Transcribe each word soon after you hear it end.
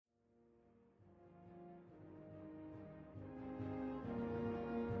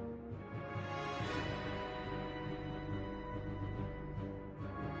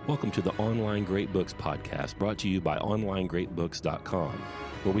Welcome to the Online Great Books podcast, brought to you by OnlineGreatBooks.com,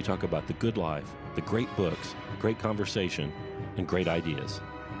 where we talk about the good life, the great books, great conversation, and great ideas.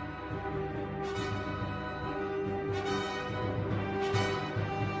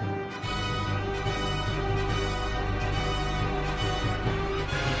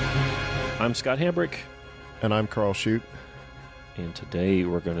 I'm Scott Hambrick. And I'm Karl. And today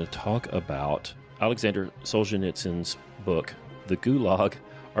we're going to talk about Aleksandr Solzhenitsyn's book, The Gulag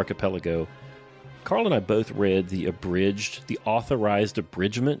Archipelago. Karl and I both read the authorized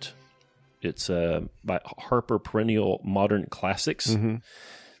abridgment. It's by Harper Perennial Modern Classics. Mm-hmm.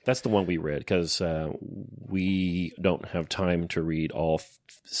 That's the one we read because we don't have time to read all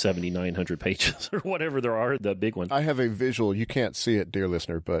 7,900 pages or whatever there are, the big one. I have a visual. You can't see it, dear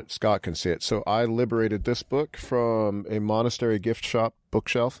listener, but Scott can see it. So I liberated this book from a monastery gift shop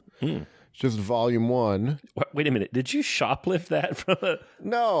bookshelf. Just volume 1. Wait a minute. Did you shoplift that from a...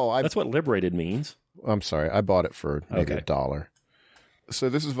 No. That's what liberated means. I'm sorry. I bought it for maybe $1. So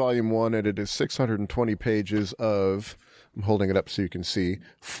this is volume 1, and it is 620 pages of, I'm holding it up so you can see,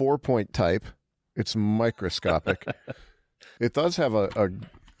 4-point type. It's microscopic. It does have a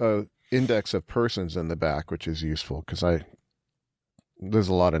index of persons in the back, which is useful because there's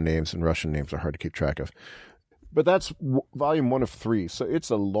a lot of names, and Russian names are hard to keep track of. But that's volume 1 of 3, so it's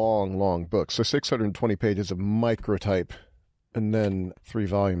a long, long book. So 620 pages of microtype, and then 3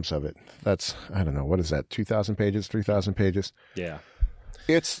 volumes of it. That's, I don't know, what is that, 2,000 pages, 3,000 pages? Yeah.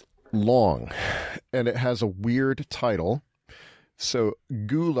 It's long, and it has a weird title. So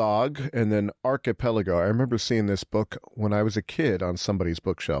Gulag and then Archipelago. I remember seeing this book when I was a kid on somebody's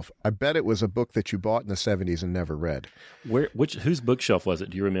bookshelf. I bet it was a book that you bought in the 70s and never read. Whose bookshelf was it?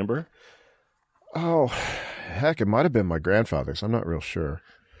 Do you remember? Oh, heck, it might have been my grandfather's. I'm not real sure.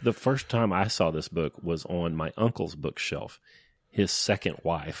 The first time I saw this book was on my uncle's bookshelf. His second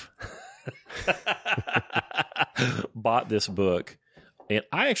wife bought this book, and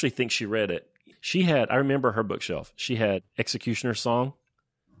I actually think she read it. I remember her bookshelf. She had Executioner's Song,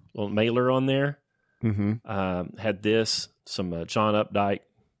 a little mailer on there. Mm-hmm. Had this, some John Updike.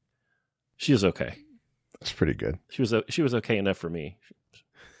 She was okay. That's pretty good. She was okay enough for me.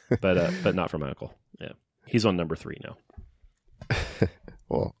 But not for my uncle. Yeah, he's on number 3 now.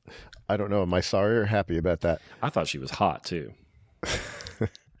 Well, I don't know. Am I sorry or happy about that? I thought she was hot too.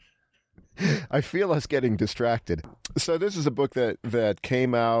 I feel us getting distracted. So this is a book that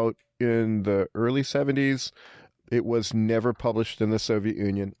came out in the early 70s. It was never published in the Soviet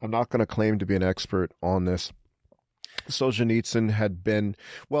Union. I'm not going to claim to be an expert on this. Solzhenitsyn had been,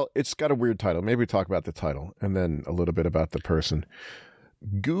 well, it's got a weird title. Maybe we talk about the title and then a little bit about the person.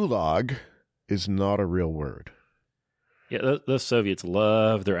 Gulag is not a real word. Yeah, those Soviets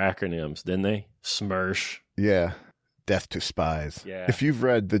love their acronyms, didn't they? SMERSH. Yeah, death to spies. Yeah. If you've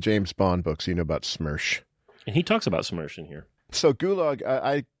read the James Bond books, you know about SMERSH. And he talks about SMERSH in here. So Gulag,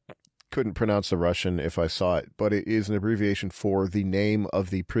 I couldn't pronounce the Russian if I saw it, but it is an abbreviation for the name of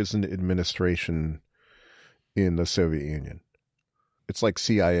the prison administration in the Soviet Union. It's like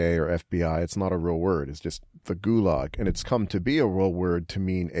CIA or FBI. It's not a real word. It's just the Gulag. And it's come to be a real word to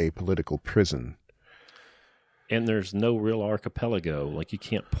mean a political prison. And there's no real archipelago. Like, you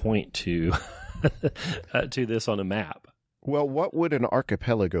can't point to to this on a map. Well, what would an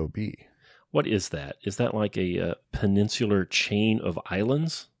archipelago be? What is that? Is that like a peninsular chain of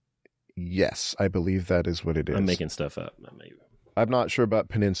islands? Yes, I believe that is what it is. I'm making stuff up. I'm not sure about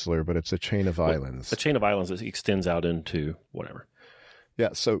peninsular, but it's a chain of islands. A chain of islands that extends out into whatever.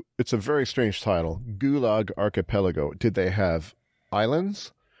 Yeah, so it's a very strange title. Gulag Archipelago. Did they have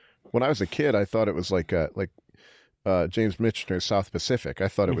islands? When I was a kid, I thought it was like James Michener's South Pacific. I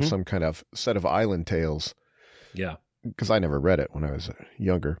thought it was some kind of set of island tales. Yeah. Because I never read it when I was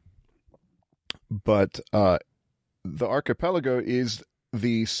younger. But the archipelago is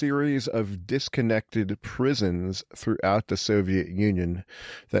the series of disconnected prisons throughout the Soviet Union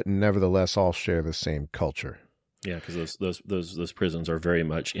that nevertheless all share the same culture. Yeah, because those prisons are very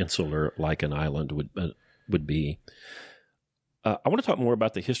much insular, like an island would be. I want to talk more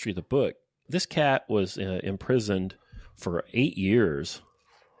about the history of the book. This cat was imprisoned for 8 years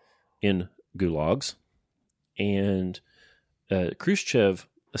in gulags, and Khrushchev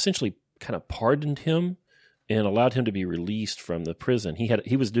essentially kind of pardoned him and allowed him to be released from the prison.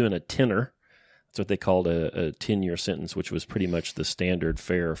 He was doing a tenor. That's what they called a 10-year sentence, which was pretty much the standard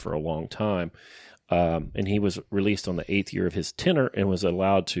fare for a long time. And he was released on the 8th year of his tenure and was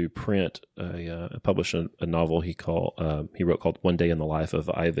allowed to publish a novel he wrote called One Day in the Life of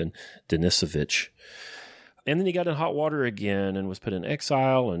Ivan Denisovich. And then he got in hot water again and was put in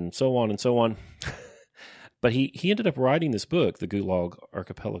exile and so on and so on. But he ended up writing this book, the Gulag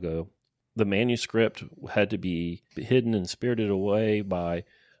Archipelago. The manuscript had to be hidden and spirited away by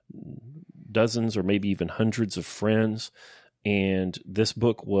dozens or maybe even hundreds of friends. And this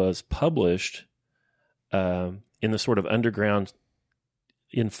book was published in the sort of underground,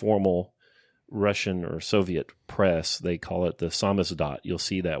 informal Russian or Soviet press. They call it the Samizdat. You'll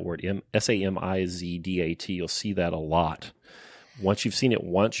see that word, Samizdat. You'll see that a lot. Once you've seen it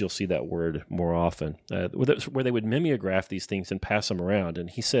once, you'll see that word more often, where they would mimeograph these things and pass them around. And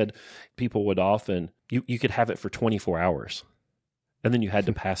he said people would often, you could have it for 24 hours, and then you had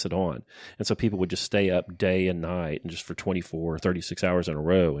to pass it on. And so people would just stay up day and night and just for 24 or 36 hours in a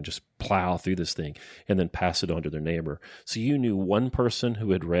row and just plow through this thing and then pass it on to their neighbor. So you knew one person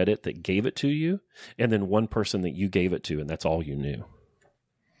who had read it that gave it to you, and then one person that you gave it to, and that's all you knew.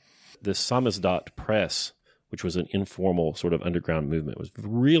 This Samizdat press, which was an informal sort of underground movement, was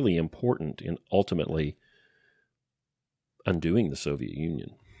really important in ultimately undoing the Soviet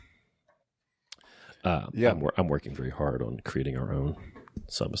Union. I'm working very hard on creating our own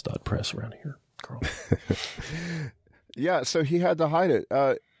Samizdat press around here, Karl. Yeah, so he had to hide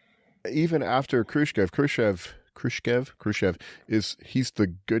it. Even after Khrushchev he's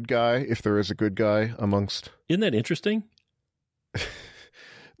the good guy, if there is a good guy amongst... Isn't that interesting?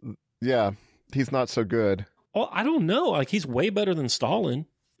 Yeah, he's not so good. Well, I don't know. Like, he's way better than Stalin.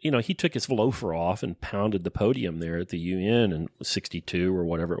 He took his loafer off and pounded the podium there at the UN in 1962 or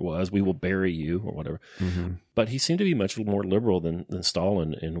whatever it was. We will bury you or whatever. Mm-hmm. But he seemed to be much more liberal than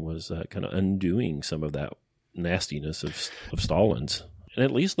Stalin, and was kind of undoing some of that nastiness of Stalin's. And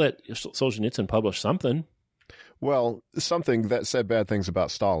at least let Solzhenitsyn publish something. Well, something that said bad things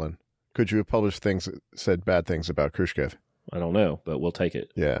about Stalin. Could you have published things that said bad things about Khrushchev? I don't know, but we'll take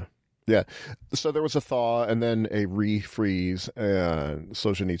it. Yeah. Yeah. So there was a thaw and then a refreeze, and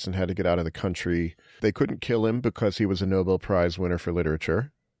Solzhenitsyn had to get out of the country. They couldn't kill him because he was a Nobel Prize winner for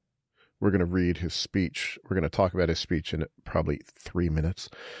literature. We're going to read his speech. We're going to talk about his speech in probably 3 minutes.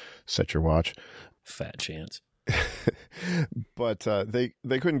 Set your watch. Fat chance. But they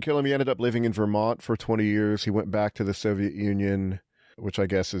couldn't kill him. He ended up living in Vermont for 20 years. He went back to the Soviet Union, which I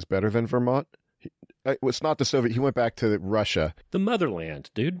guess is better than Vermont. It's not the Soviet. He went back to Russia. The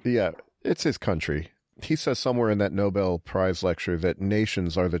motherland, dude. Yeah, it's his country. He says somewhere in that Nobel Prize lecture that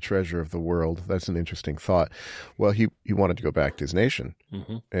nations are the treasure of the world. That's an interesting thought. Well, he wanted to go back to his nation,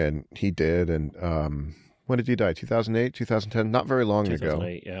 mm-hmm. and he did. And when did he die? 2008, 2010? Not very long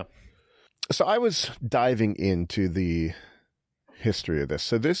 2008, ago. Yeah. So I was diving into the history of this.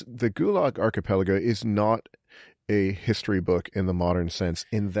 So the Gulag Archipelago is not a history book in the modern sense,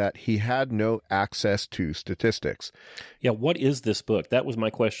 in that he had no access to statistics. Yeah, what is this book? That was my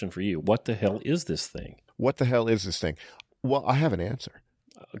question for you. What the hell is this thing? What the hell is this thing? Well, I have an answer.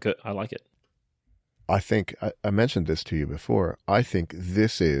 Good. I like it. I think, I mentioned this to you before, I think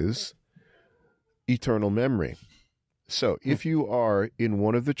this is eternal memory. So if you are in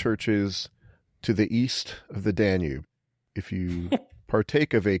one of the churches to the east of the Danube, if you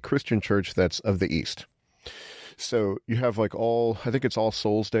partake of a Christian church that's of the east, so you have I think it's All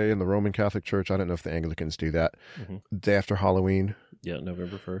Souls Day in the Roman Catholic Church. I don't know if the Anglicans do that. Mm-hmm. Day after Halloween. Yeah,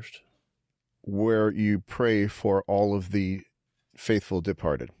 November 1st. Where you pray for all of the faithful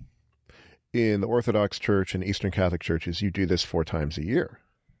departed. In the Orthodox Church and Eastern Catholic churches, you do this 4 times a year.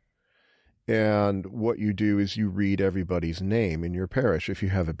 And what you do is you read everybody's name in your parish. If you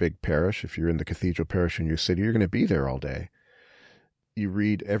have a big parish, if you're in the cathedral parish in your city, you're going to be there all day. You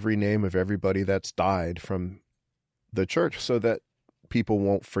read every name of everybody that's died from the church so that people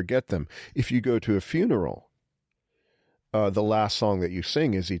won't forget them. If you go to a funeral, the last song that you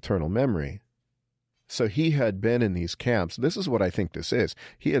sing is Eternal Memory. So he had been in these camps. This is what I think this is.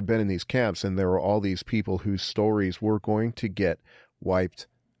 He had been in these camps, and there were all these people whose stories were going to get wiped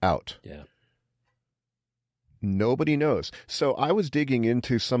out. Yeah. Nobody knows. So I was digging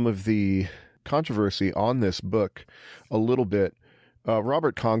into some of the controversy on this book a little bit.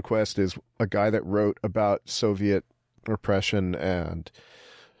 Robert Conquest is a guy that wrote about Soviet repression and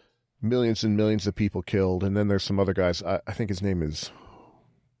millions and millions of people killed. And then there's some other guys. I think his name is,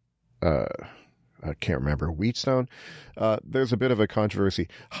 I can't remember, Wheatstone. There's a bit of a controversy.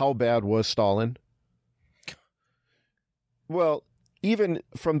 How bad was Stalin? Well, even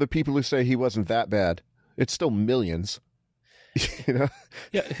from the people who say he wasn't that bad, it's still millions. Yeah.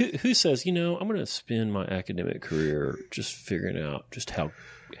 Who says, I'm going to spend my academic career just figuring out just how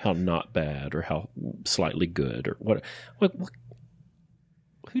not bad or how slightly good or what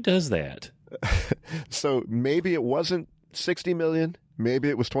who does that? So maybe it wasn't 60 million, maybe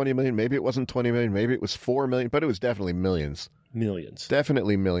it was 20 million, maybe it wasn't 20 million, maybe it was 4 million, but it was definitely millions. Millions.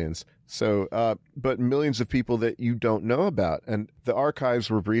 Definitely millions. So, but millions of people that you don't know about. And the archives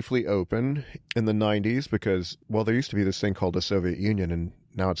were briefly open in the 90s because, well, there used to be this thing called the Soviet Union, and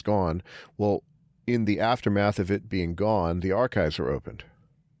now it's gone. Well, in the aftermath of it being gone, the archives were opened.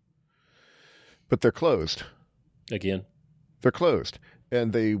 But they're closed. Again? They're closed.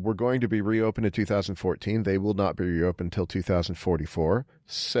 And they were going to be reopened in 2014. They will not be reopened until 2044.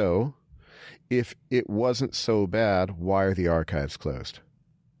 So, if it wasn't so bad, why are the archives closed?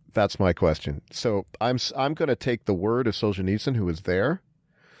 That's my question. So I'm going to take the word of Solzhenitsyn, who was there,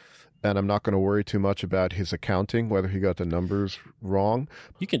 and I'm not going to worry too much about his accounting, whether he got the numbers wrong.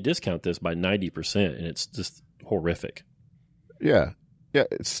 You can discount this by 90%, and it's just horrific. Yeah. Yeah,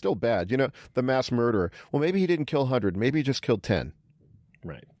 it's still bad. You know, the mass murderer. Well, maybe he didn't kill 100. Maybe he just killed 10.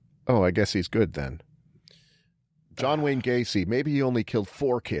 Right. Oh, I guess he's good then. John Wayne Gacy. Maybe he only killed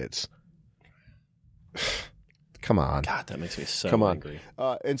 4 kids. Come on. God, that makes me so angry.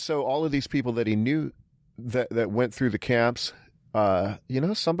 And so all of these people that he knew that went through the camps,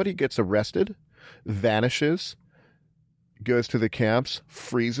 somebody gets arrested, vanishes, goes to the camps,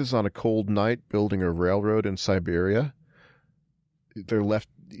 freezes on a cold night building a railroad in Siberia. They're left.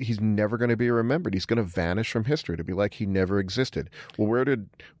 He's never going to be remembered. He's going to vanish from history to be like he never existed. Well,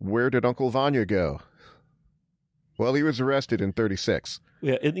 where did Uncle Vanya go? Well, he was arrested in 1936.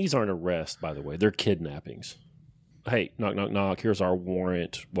 Yeah, and these aren't arrests, by the way. They're kidnappings. Hey, knock, knock, knock. Here's our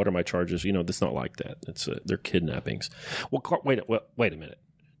warrant. What are my charges? It's not like that. They're kidnappings. Well, wait a minute.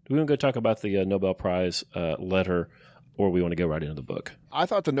 Do we want to go talk about the Nobel Prize letter, or we want to go right into the book? I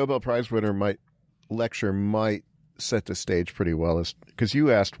thought the Nobel Prize winner might set the stage pretty well, because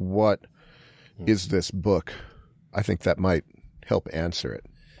you asked what is this book. I think that might help answer it.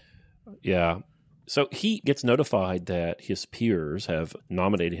 Yeah. So he gets notified that his peers have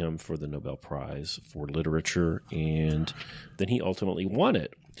nominated him for the Nobel Prize for Literature, and then he ultimately won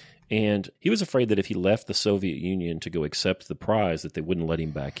it. And he was afraid that if he left the Soviet Union to go accept the prize, that they wouldn't let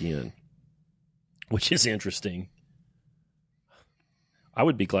him back in, which is interesting. I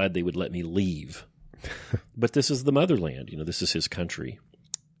would be glad they would let me leave. But this is the motherland. This is his country.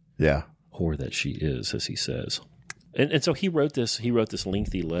 Yeah. Whore that she is, as he says. And so he wrote this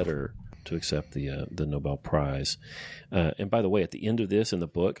lengthy letter to accept the Nobel Prize. And by the way, at the end of this in the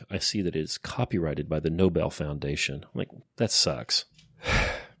book, I see that it's copyrighted by the Nobel Foundation. I'm like, that sucks.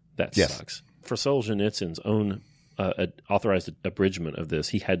 That sucks. For Solzhenitsyn's own authorized abridgment of this,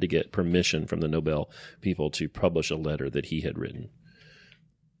 he had to get permission from the Nobel people to publish a letter that he had written.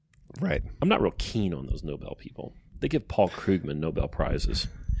 Right. I'm not real keen on those Nobel people. They give Paul Krugman Nobel Prizes.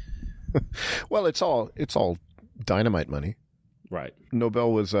 Well, it's all dynamite money. Right.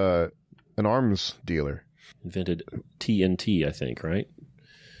 Nobel was an arms dealer. Invented TNT, I think, right?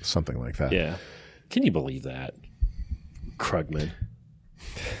 Something like that. Yeah. Can you believe that? Krugman.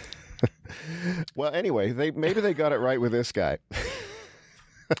 Well, anyway, maybe they got it right with this guy.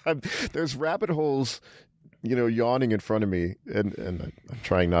 There's rabbit holes, yawning in front of me, and I'm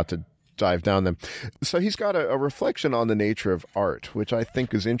trying not to dive down them. So he's got a reflection on the nature of art, which I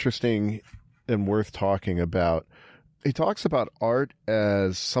think is interesting and worth talking about. He talks about art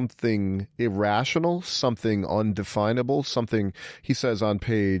as something irrational, something undefinable, something, he says on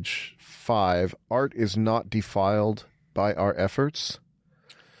page 5, art is not defiled by our efforts.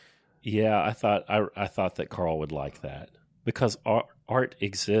 Yeah, I thought that Karl would like that, because art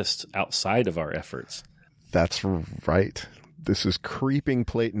exists outside of our efforts. That's right. This is creeping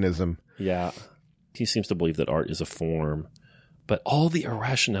Platonism. Yeah. He seems to believe that art is a form. But all the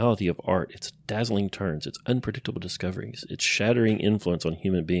irrationality of art, its dazzling turns, its unpredictable discoveries, its shattering influence on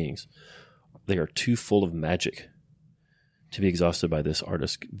human beings, they are too full of magic to be exhausted by this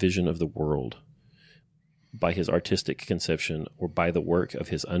artist's vision of the world, by his artistic conception, or by the work of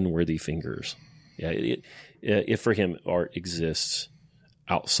his unworthy fingers. Yeah, if for him art exists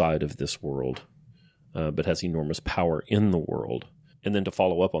outside of this world, but has enormous power in the world. And then to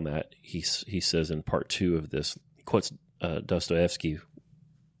follow up on that, he says in part 2 of this, he quotes Dostoevsky,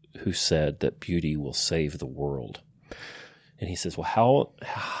 who said that beauty will save the world. And he says, well,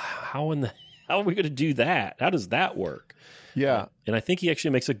 how are we going to do that? How does that work? Yeah. And I think he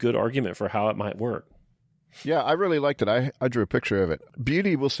actually makes a good argument for how it might work. Yeah, I really liked it. I drew a picture of it.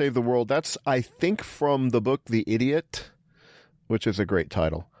 Beauty will save the world. That's, I think, from the book The Idiot, which is a great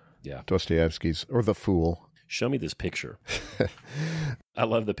title. Yeah. Dostoevsky's, or The Fool. Show me this picture. I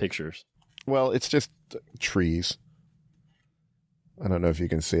love the pictures. Well, it's just trees. I don't know if you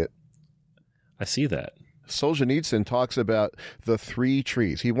can see it. I see that. Solzhenitsyn talks about the 3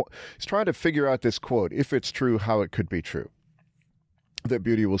 trees. He's trying to figure out this quote, if it's true, how it could be true, that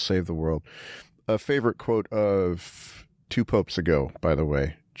beauty will save the world. A favorite quote of 2 popes ago, by the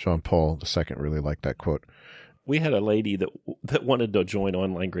way, John Paul II really liked that quote. We had a lady that wanted to join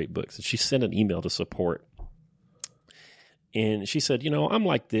Online Great Books, and she sent an email to support. And she said, I'm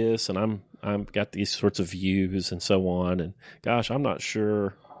like this, and I'm got these sorts of views and so on. And gosh, I'm not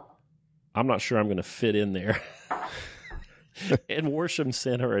sure I'm going to fit in there. And Worsham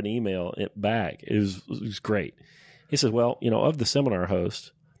sent her an email back. It was great. He said, well, of the seminar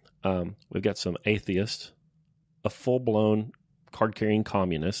host, we've got some atheists, a full-blown card-carrying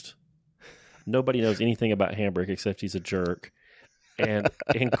communist. Nobody knows anything about Hambrick except he's a jerk. And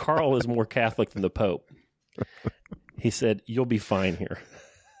Karl is more Catholic than the Pope. He said, you'll be fine here.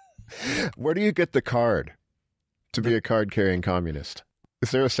 Where do you get the card to be a card-carrying communist?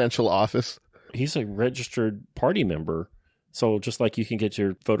 Is there a central office? He's a registered party member. So just like you can get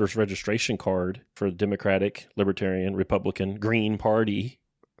your voter's registration card for the Democratic, Libertarian, Republican, Green Party.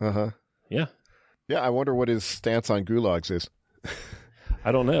 Uh-huh. Yeah. Yeah, I wonder what his stance on gulags is.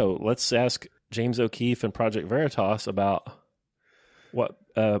 I don't know. Let's ask James O'Keefe and Project Veritas about what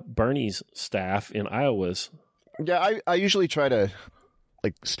Bernie's staff in Iowa's. Yeah, I usually try to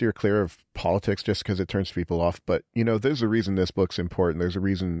steer clear of politics just because it turns people off. But, there's a reason this book's important. There's a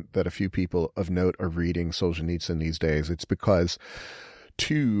reason that a few people of note are reading Solzhenitsyn these days. It's because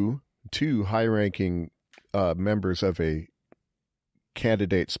two high-ranking members of a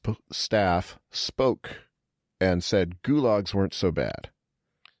candidate's staff spoke and said gulags weren't so bad.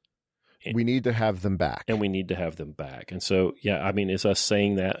 We need to have them back. And we need to have them back. And so, yeah, I mean, is us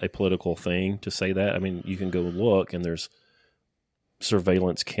saying that a political thing to say that? I mean, you can go look and there's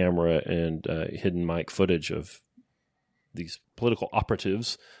surveillance camera and hidden mic footage of these political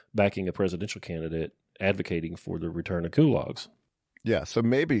operatives backing a presidential candidate advocating for the return of gulags. Yeah, so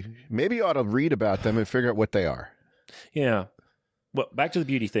maybe you ought to read about them and figure out what they are. Yeah. Well, back to the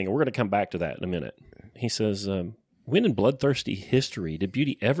beauty thing. We're going to come back to that in a minute. He says, when in bloodthirsty history did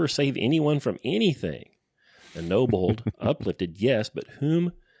beauty ever save anyone from anything? Ennobled, uplifted, yes, but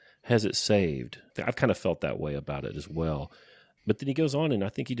whom has it saved? I've kind of felt that way about it as well. But then he goes on, and I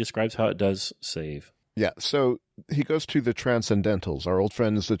think he describes how it does save. Yeah, so he goes to the transcendentals, our old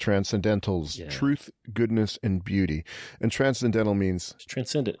friends, the transcendentals, yeah. Truth, goodness, and beauty. And transcendental means... It's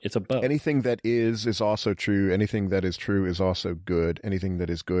transcendent. It's above. Anything that is also true. Anything that is true is also good. Anything that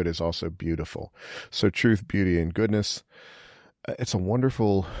is good is also beautiful. So truth, beauty, and goodness. It's a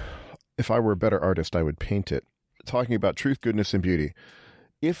wonderful... If I were a better artist, I would paint it. Talking about truth, goodness, and beauty.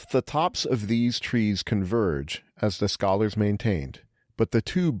 If the tops of these trees converge, as the scholars maintained, but the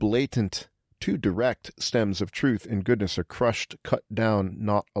two direct stems of truth and goodness are crushed, cut down,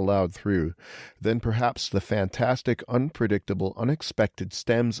 not allowed through, then perhaps the fantastic, unpredictable, unexpected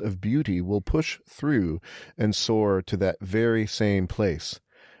stems of beauty will push through and soar to that very same place,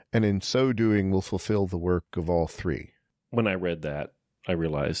 and in so doing will fulfill the work of all three. When I read that, I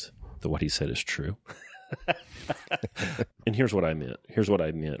realized that what he said is true. And here's what I meant,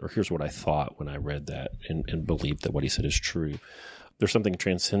 or here's what I thought when I read that and believed that what he said is true. There's something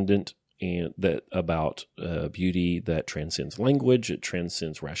transcendent and that about beauty that transcends language, it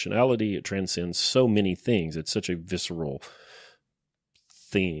transcends rationality, it transcends so many things. It's such a visceral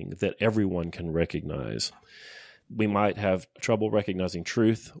thing that everyone can recognize. We might have trouble recognizing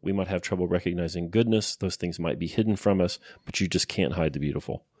truth. We might have trouble recognizing goodness. Those things might be hidden from us, but you just can't hide the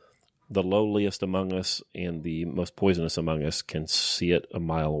beautiful. The lowliest among us and the most poisonous among us can see it a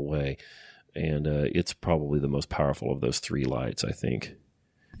mile away. And it's probably the most powerful of those three lights, I think.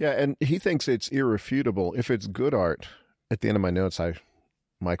 Yeah, and he thinks it's irrefutable. If it's good art, at the end of my notes,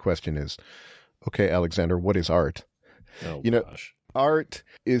 my question is, okay, Alexander, what is art? Oh, gosh. Art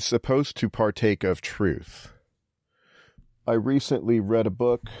is supposed to partake of truth. I recently read a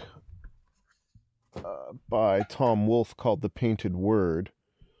book by Tom Wolfe called The Painted Word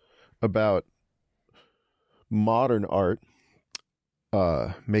about modern art,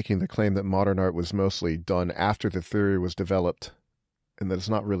 making the claim that modern art was mostly done after the theory was developed and that it's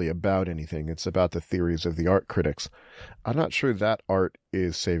not really about anything. It's about the theories of the art critics. I'm not sure that art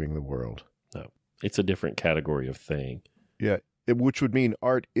is saving the world. No, it's a different category of thing. Yeah, which would mean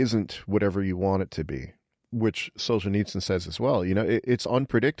art isn't whatever you want it to be, which Solzhenitsyn says as well. It's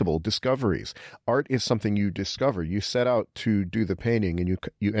unpredictable discoveries. Art is something you discover. You set out to do the painting and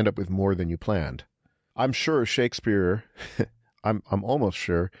you end up with more than you planned. I'm sure Shakespeare, I'm almost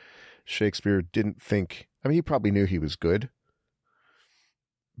sure Shakespeare didn't think, he probably knew he was good,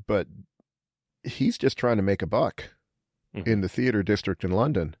 but he's just trying to make a buck in the theater district in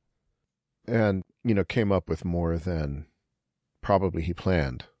London and, came up with more than probably he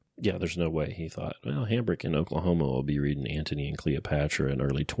planned. Yeah, there's no way he thought, well, Hambrick in Oklahoma will be reading Antony and Cleopatra in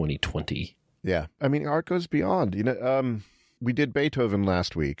early 2020. Yeah. Art goes beyond. We did Beethoven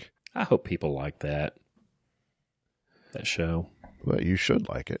last week. I hope people like that show. Well, you should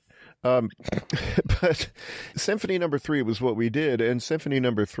like it. But Symphony Number 3 was what we did, and Symphony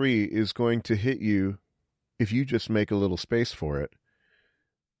Number 3 is going to hit you if you just make a little space for it.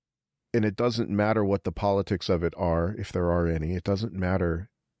 And it doesn't matter what the politics of it are, if there are any. It doesn't matter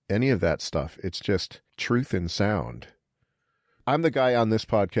any of that stuff. It's just truth and sound. I'm the guy on this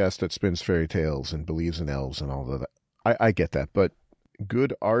podcast that spins fairy tales and believes in elves and all of that. I get that, but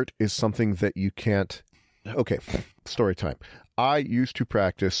good art is something that you can't... Okay, story time. I used to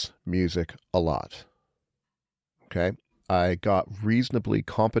practice music a lot. Okay? I got reasonably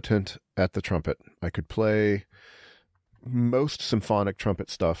competent at the trumpet. I could play most symphonic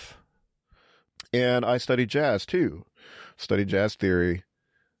trumpet stuff. And I studied jazz, too. Studied jazz theory.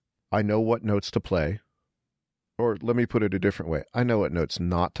 I know what notes to play. Or let me put it a different way. I know what notes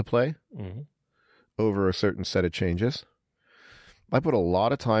not to play over a certain set of changes. I put a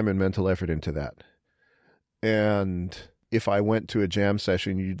lot of time and mental effort into that. And if I went to a jam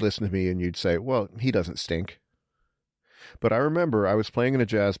session, you'd listen to me and you'd say, well, he doesn't stink. But I remember I was playing in a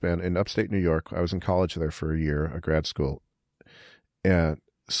jazz band in upstate New York. I was in college there for a year, a grad school. And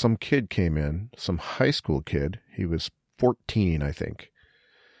some kid came in, some high school kid. He was 14, I think.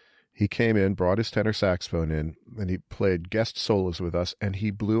 He came in, brought his tenor saxophone in, and he played guest solos with us, and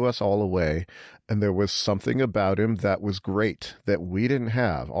he blew us all away. And there was something about him that was great that we didn't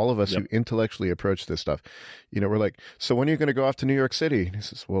have. All of us who intellectually approach this stuff. You know, we're like, so when are you going to go off to New York City? And he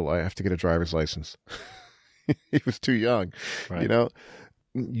says, well, I have to get a driver's license. He was too young. Right. You know,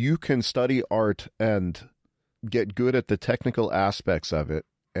 you can study art and get good at the technical aspects of it,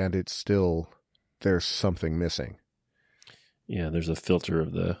 and it's still, there's something missing. Yeah, there's a filter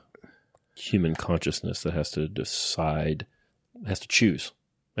of the human consciousness that has to decide, has to choose,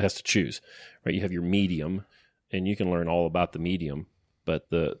 right? You have your medium, and you can learn all about the medium, but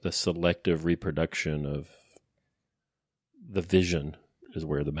the selective reproduction of the vision is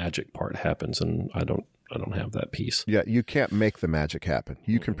where the magic part happens, and I don't have that piece. Yeah, you can't make the magic happen.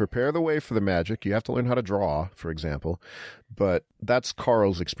 You can prepare the way for the magic. You have to learn how to draw, for example, but that's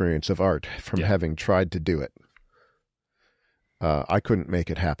Karl's experience of art from having tried to do it. I couldn't make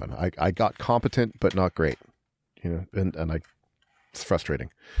it happen. I got competent, but not great, you know, and it's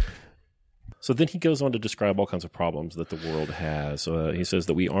frustrating. So then he goes on to describe all kinds of problems that the world has. He says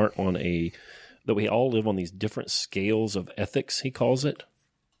that we all live on these different scales of ethics, he calls it.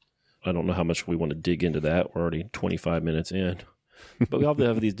 I don't know how much we want to dig into that. We're already 25 minutes in. But we all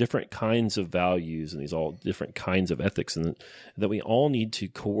have these different kinds of values and these all different kinds of ethics, and that we all need to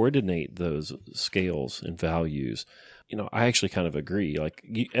coordinate those scales and values. You know, I actually kind of agree. Like,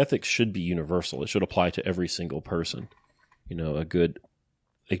 ethics should be universal. It should apply to every single person. You know,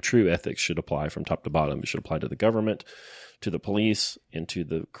 a true ethics should apply from top to bottom. It should apply to the government, to the police, and to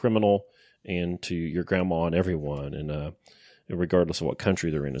the criminal, and to your grandma and everyone, and regardless of what country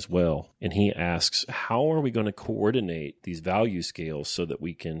they're in as well. And he asks, how are we going to coordinate these value scales so that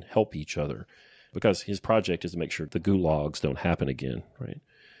we can help each other? Because his project is to make sure the gulags don't happen again, right?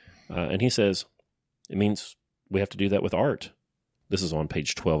 And he says, it means we have to do that with art. This is on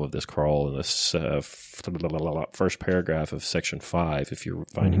page 12 of this, Karl, in this first paragraph of section 5, if you're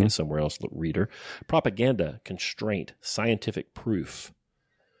finding it somewhere else, reader. Propaganda, constraint, scientific proof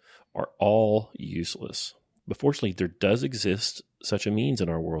are all useless. But fortunately, there does exist such a means in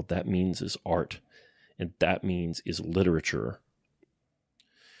our world. That means is art, and that means is literature.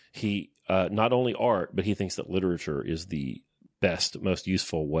 He, not only art, but he thinks that literature is the best, most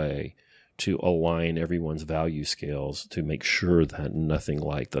useful way to align everyone's value scales to make sure that nothing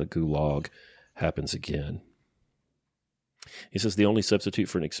like the Gulag happens again. He says the only substitute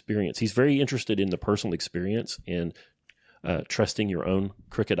for an experience. He's very interested in the personal experience and trusting your own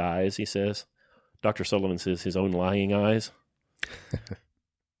crooked eyes, he says. Dr. Sullivan says his own lying eyes.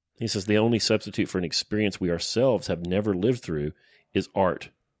 He says the only substitute for an experience we ourselves have never lived through is art.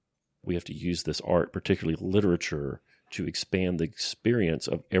 We have to use this art, particularly literature, to expand the experience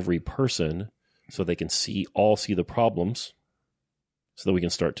of every person so they can all see the problems, so that we can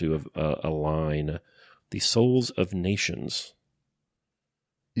start to align the souls of nations.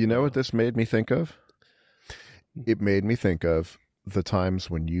 You know what this made me think of? It made me think of the times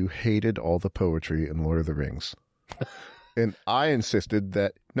when you hated all the poetry in Lord of the Rings. And I insisted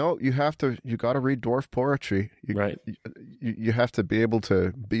that, no, you got to read dwarf poetry. Right. You have to be able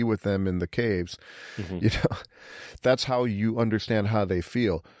to be with them in the caves. You know, that's how you understand how they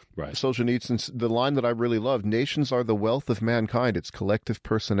feel. Right. Solzhenitsyn, the line that I really love, nations are the wealth of mankind, its collective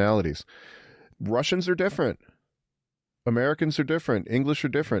personalities. Russians are different. Americans are different. English are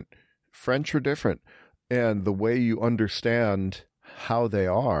different. French are different. And the way you understand how they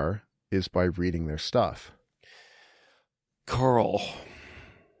are is by reading their stuff. Karl.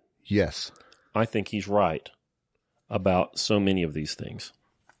 Yes. I think he's right about so many of these things.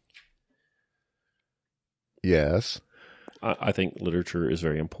 Yes. I think literature is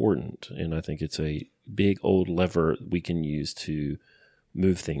very important, and I think it's a big old lever we can use to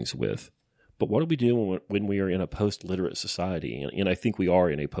move things with. But what do we do when we are in a post-literate society? And I think we are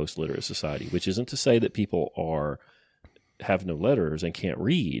in a post-literate society, which isn't to say that people have no letters and can't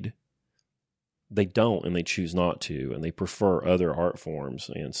read. They don't, and they choose not to, and they prefer other art forms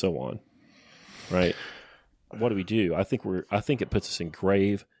and so on. Right? What do we do? I think it puts us in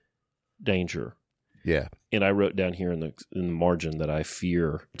grave danger. Yeah. And I wrote down here in the margin that I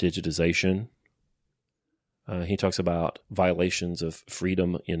fear digitization. He talks about violations of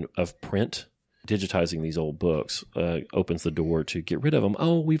freedom of print. Digitizing these old books opens the door to get rid of them.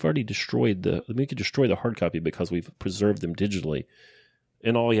 Oh, we could destroy the hard copy because we've preserved them digitally.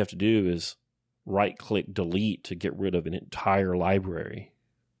 And all you have to do is right-click delete to get rid of an entire library.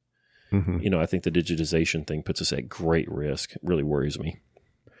 Mm-hmm. I think the digitization thing puts us at great risk. It really worries me.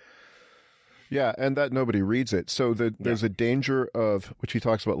 Yeah, and that nobody reads it. So there's a danger of, which he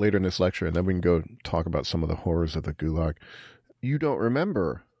talks about later in this lecture, and then we can go talk about some of the horrors of the Gulag. You don't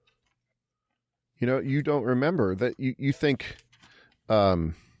remember. You don't remember that you think,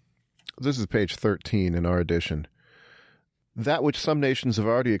 this is page 13 in our edition, that which some nations have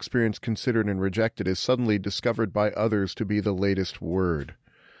already experienced, considered, and rejected is suddenly discovered by others to be the latest word.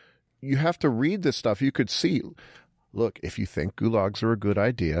 You have to read this stuff. You could see, look, if you think gulags are a good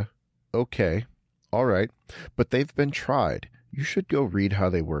idea, okay, all right, but they've been tried. You should go read how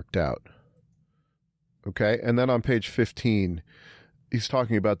they worked out. Okay, and then on page 15, he's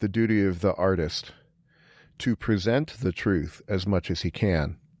talking about the duty of the artist to present the truth as much as he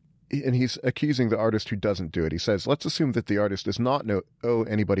can. And he's accusing the artist who doesn't do it. He says, let's assume that the artist does not owe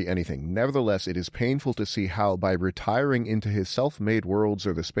anybody anything. Nevertheless, it is painful to see how, by retiring into his self-made worlds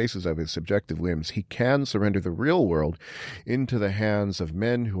or the spaces of his subjective whims, he can surrender the real world into the hands of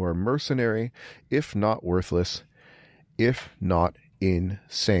men who are mercenary, if not worthless, if not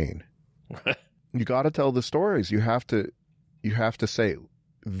insane. You got to tell the stories. You have to say,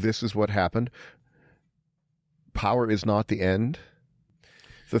 this is what happened. Power is not the end.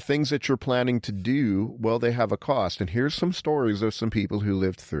 The things that you're planning to do, well, they have a cost. And here's some stories of some people who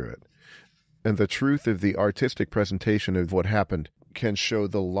lived through it. And the truth of the artistic presentation of what happened can show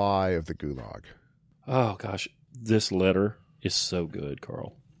the lie of the Gulag. Oh, gosh. This letter is so good,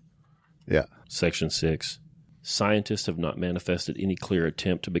 Karl. Yeah. Section 6. Scientists have not manifested any clear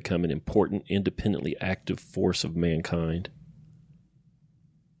attempt to become an important, independently active force of mankind.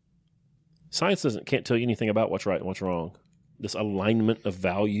 Science can't tell you anything about what's right and what's wrong. This alignment of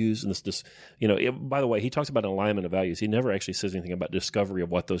values and this by the way, he talks about an alignment of values. He never actually says anything about discovery of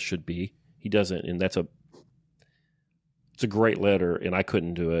what those should be. He doesn't, and it's a great letter, and I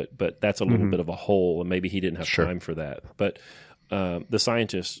couldn't do it, but that's a little bit of a hole, and maybe he didn't have time for that. But the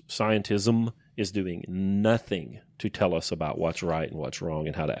scientism is doing nothing to tell us about what's right and what's wrong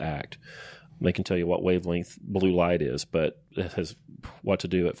and how to act. They can tell you what wavelength blue light is, but it has what to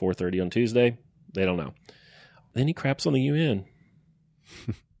do at 4:30 on Tuesday. They don't know. Then he craps on the UN.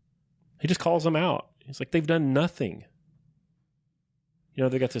 He just calls them out. He's like, they've done nothing.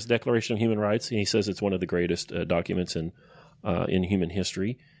 They got this Declaration of Human Rights, and he says it's one of the greatest documents in human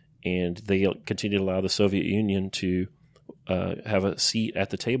history. And they continue to allow the Soviet Union to have a seat at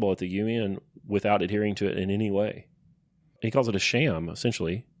the table at the UN without adhering to it in any way. He calls it a sham,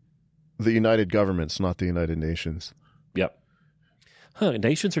 essentially. The United Governments, not the United Nations. Yep.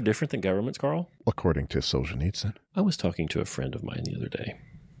 Nations are different than governments, Karl? According to Solzhenitsyn. I was talking to a friend of mine the other day.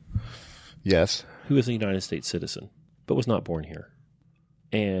 Yes. Who is a United States citizen, but was not born here.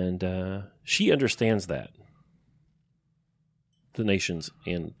 And she understands that. The nations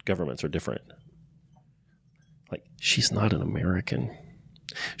and governments are different. Like, she's not an American.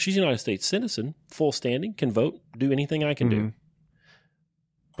 She's a United States citizen, full standing, can vote, do anything I can do.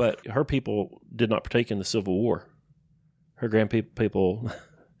 But her people did not partake in the Civil War. Her grandpeople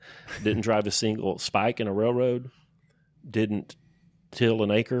didn't drive a single spike in a railroad, didn't till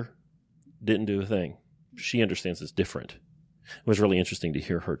an acre, didn't do a thing. She understands it's different. It was really interesting to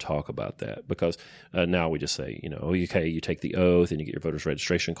hear her talk about that because now we just say, okay, you take the oath and you get your voter's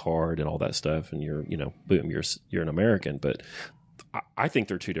registration card and all that stuff, and you're, boom, you're an American. But I think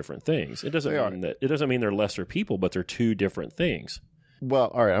they're two different things. It doesn't mean they're lesser people, but they're two different things.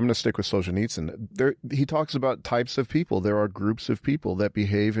 Well, all right, I'm going to stick with Solzhenitsyn. He talks about types of people. There are groups of people that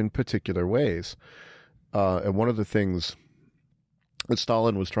behave in particular ways. And one of the things that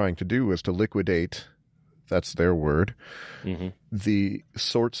Stalin was trying to do was to liquidate That's their word. Mm-hmm. The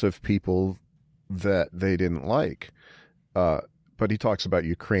sorts of people that they didn't like. But he talks about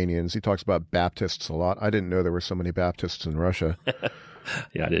Ukrainians. He talks about Baptists a lot. I didn't know there were so many Baptists in Russia.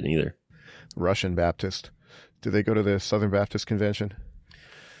 Yeah, I didn't either. Russian Baptist. Do they go to the Southern Baptist Convention?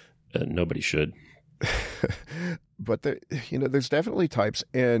 Nobody should. But there's definitely types,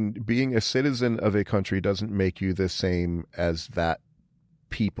 and being a citizen of a country doesn't make you the same as that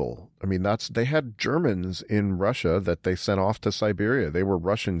people. I mean, they had Germans in Russia that they sent off to Siberia. They were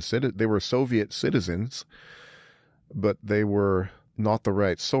they were Soviet citizens, but they were not the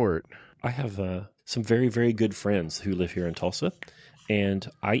right sort. I have some very, very good friends who live here in Tulsa, and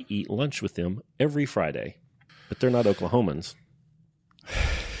I eat lunch with them every Friday, but they're not Oklahomans.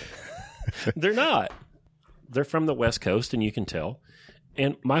 They're not. They're from the West Coast, and you can tell.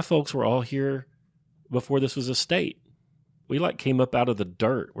 And my folks were all here before this was a state. We came up out of the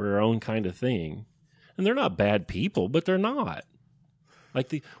dirt. We're our own kind of thing. And they're not bad people, but they're not.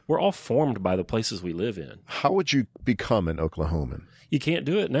 We're all formed by the places we live in. How would you become an Oklahoman? You can't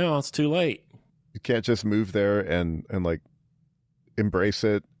do it now. It's too late. You can't just move there and embrace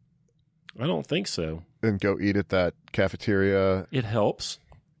it. I don't think so. And go eat at that cafeteria. It helps.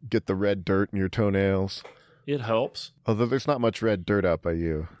 Get the red dirt in your toenails. It helps. Although there's not much red dirt out by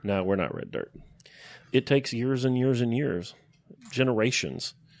you. No, we're not red dirt. It takes years and years and years,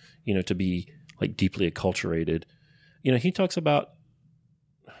 generations, to be deeply acculturated. He talks about,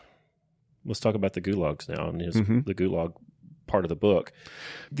 let's talk about the gulags now and the gulag part of the book.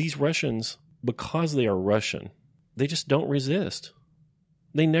 These Russians, because they are Russian, they just don't resist.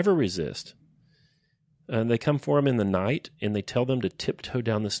 They never resist. And they come for them in the night, and they tell them to tiptoe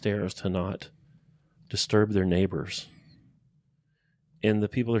down the stairs to not disturb their neighbors. And the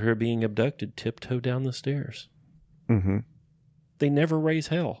people who are being abducted tiptoe down the stairs. Mm-hmm. They never raise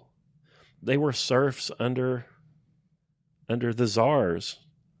hell. They were serfs under the czars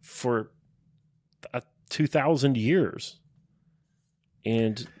for 2,000 years.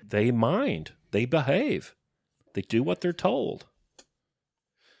 And they mind. They behave. They do what they're told.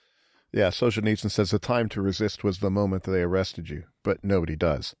 Yeah, Solzhenitsyn says the time to resist was the moment they arrested you, but nobody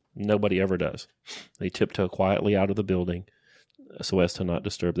does. Nobody ever does. They tiptoe quietly out of the building so as to not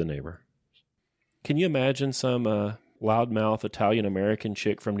disturb the neighbor. Can you imagine some loudmouth Italian-American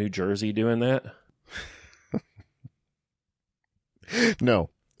chick from New Jersey doing that? No.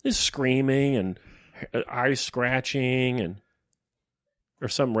 Just screaming and eyes scratching, or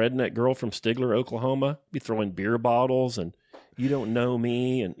some redneck girl from Stigler, Oklahoma, be throwing beer bottles and you don't know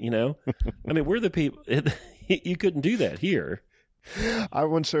me, and I mean, we're the people. You couldn't do that here. I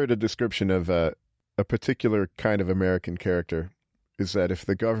once heard a description of a particular kind of American character is that if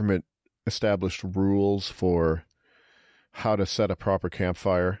the government established rules for how to set a proper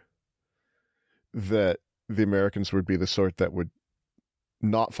campfire, that the Americans would be the sort that would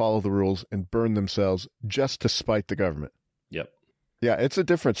not follow the rules and burn themselves just to spite the government. Yep. Yeah, it's a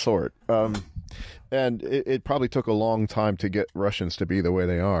different sort. And it probably took a long time to get Russians to be the way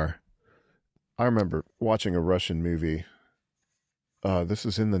they are. I remember watching a Russian movie. This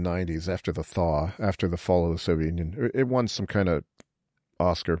is in the 90s, after the thaw, after the fall of the Soviet Union. It won some kind of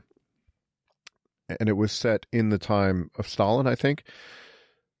Oscar. And it was set in the time of Stalin, I think.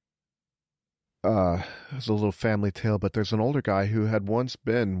 It was a little family tale, but there's an older guy who had once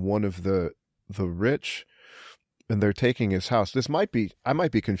been one of the rich, and they're taking his house. I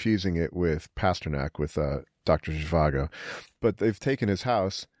might be confusing it with Pasternak, with Dr. Zhivago, but they've taken his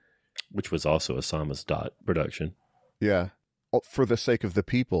house. Which was also a Samizdat production. Yeah. For the sake of the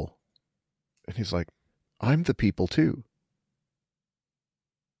people. And he's like, I'm the people too.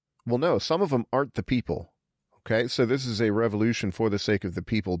 Well, no, some of them aren't the people. Okay, so this is a revolution for the sake of the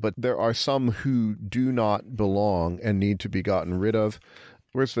people, but there are some who do not belong and need to be gotten rid of.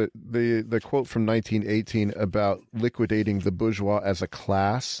 Where's the quote from 1918 about liquidating the bourgeois as a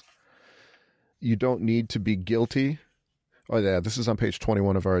class? You don't need to be guilty. Oh, yeah, this is on page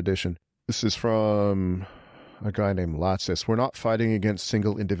 21 of our edition. This is from a guy named Latsis. We're not fighting against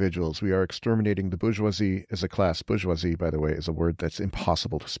single individuals. We are exterminating the bourgeoisie as a class. Bourgeoisie, by the way, is a word that's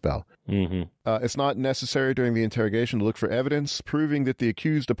impossible to spell. Mm-hmm. It's not necessary during the interrogation to look for evidence proving that the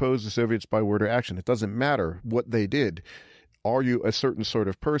accused opposed the Soviets by word or action. It doesn't matter what they did. Are you a certain sort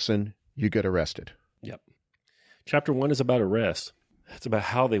of person, you get arrested. Yep. Chapter 1 is about arrest. It's about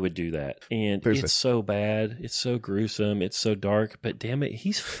how they would do that. And it's so bad. It's so gruesome. It's so dark. But damn it,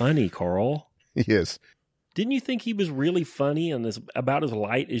 he's funny, Karl. He is. Didn't you think he was really funny and about as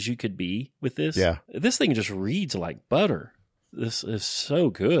light as you could be with this? Yeah. This thing just reads like butter. This is so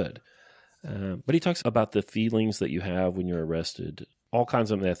good. But he talks about the feelings that you have when you're arrested. All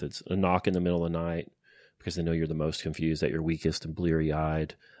kinds of methods. A knock in the middle of the night. because they know you're the most confused, that you're weakest and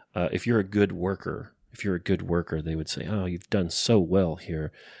bleary-eyed. If you're a good worker, they would say, "Oh, you've done so well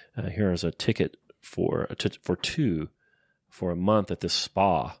here. Here's a ticket for two for a month at this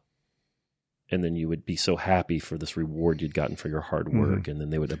spa." And then you would be so happy for this reward you'd gotten for your hard work, and then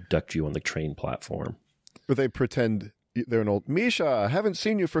they would abduct you on the train platform. Or they pretend they're an old, "Misha, I haven't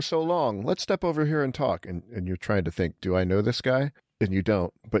seen you for so long. Let's step over here and talk." And you're trying to think, do I know this guy? And you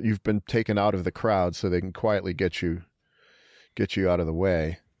don't, but you've been taken out of the crowd so they can quietly get you out of the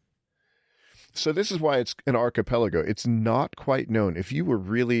way. So this is why it's an archipelago. It's not quite known. If you were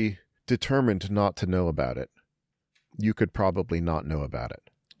really determined not to know about it, you could probably not know about it.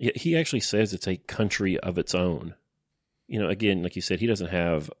 Yeah, he actually says it's a country of its own. Again, like you said, he doesn't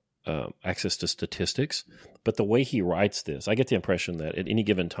have access to statistics, but the way he writes this, I get the impression that at any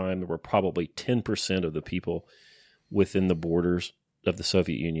given time, there were probably 10% of the people within the borders of the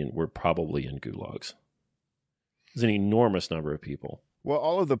Soviet Union were probably in gulags. There's an enormous number of people. Well,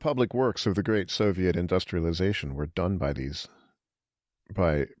 all of the public works of the great Soviet industrialization were done by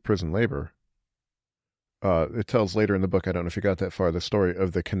prison labor. It tells later in the book, I don't know if you got that far, the story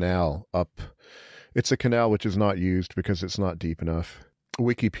of the canal up. It's a canal which is not used because it's not deep enough.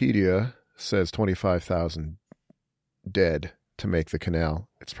 Wikipedia says 25,000 dead to make the canal.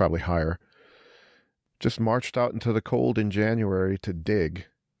 It's probably higher. Just marched out into the cold in January to dig.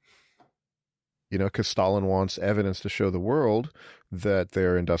 Because Stalin wants evidence to show the world that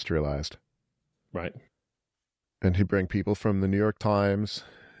they're industrialized. Right. And he'd bring people from the New York Times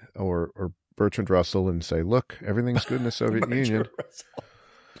or Bertrand Russell and say, "Look, everything's good in the Soviet Union."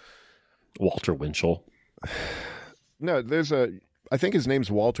 Walter Winchell. No, I think his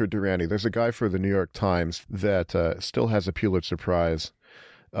name's Walter Durrani. There's a guy for the New York Times that still has a Pulitzer Prize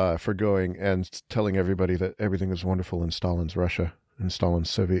for going and telling everybody that everything is wonderful in Stalin's Russia, in Stalin's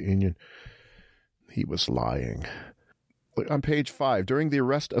Soviet Union. He was lying. On page 5, during the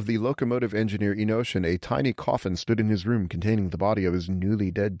arrest of the locomotive engineer Inoshin, a tiny coffin stood in his room containing the body of his newly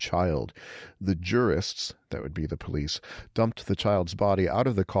dead child. The jurists, that would be the police, dumped the child's body out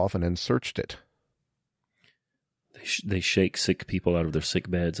of the coffin and searched it. They shake sick people out of their sick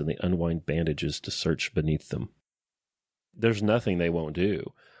beds and they unwind bandages to search beneath them. There's nothing they won't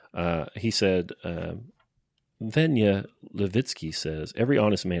do. He said, Venya Levitsky says, "Every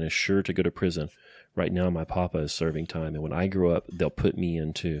honest man is sure to go to prison. Right now, my papa is serving time, and when I grow up, they'll put me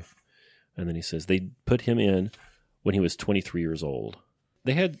in too." And then he says they put him in when he was 23 years old.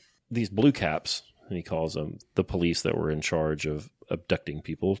 They had these blue caps, and he calls them the police that were in charge of abducting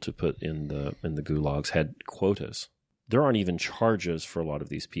people to put in the gulags, had quotas. There aren't even charges for a lot of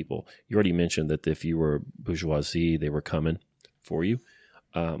these people. You already mentioned that if you were bourgeoisie, they were coming for you.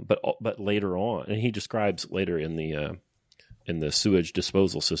 But later on, and he describes later in the sewage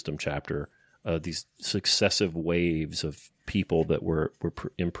disposal system chapter, these successive waves of people that were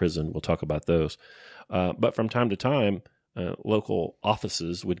imprisoned. We'll talk about those. But from time to time, local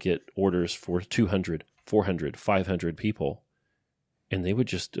offices would get orders for 200, 400, 500 people, and they would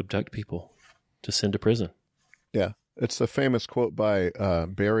just abduct people to send to prison. Yeah. It's the famous quote by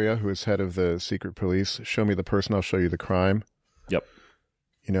Beria, who is head of the secret police. "Show me the person, I'll show you the crime." Yep.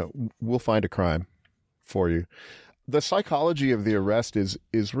 We'll find a crime for you. The psychology of the arrest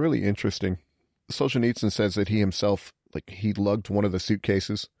is really interesting. Solzhenitsyn says that he himself, he lugged one of the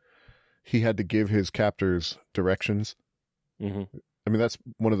suitcases. He had to give his captors directions. Mm-hmm. I mean, that's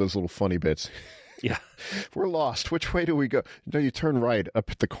one of those little funny bits. Yeah. "We're lost. Which way do we go?" "No, you turn right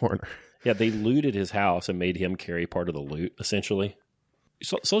up at the corner." Yeah, they looted his house and made him carry part of the loot, essentially.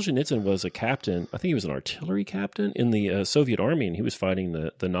 Solzhenitsyn was a captain. I think he was an artillery captain in the Soviet army, and he was fighting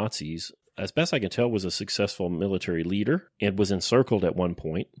the Nazis. As best I can tell, was a successful military leader and was encircled at one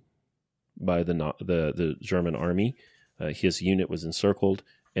point by the German army. His unit was encircled,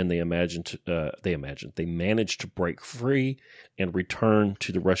 and they managed to break free and return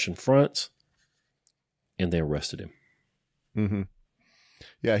to the Russian fronts, and they arrested him. Mm-hmm.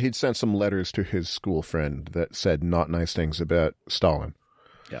 Yeah, he'd sent some letters to his school friend that said not nice things about Stalin.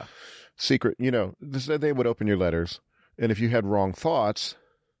 Yeah. Secret, they would open your letters, and if you had wrong thoughts,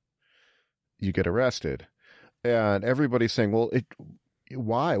 you get arrested. And everybody's saying, "Well,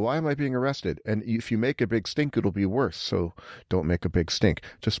 why? Why am I being arrested? And if you make a big stink, it'll be worse. So don't make a big stink.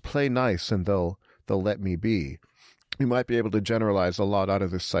 Just play nice, and they'll let me be." We might be able to generalize a lot out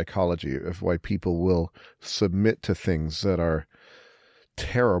of this psychology of why people will submit to things that are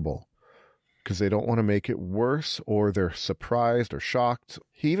terrible because they don't want to make it worse, or they're surprised or shocked.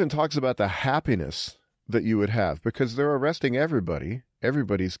 He even talks about the happiness that you would have because they're arresting everybody.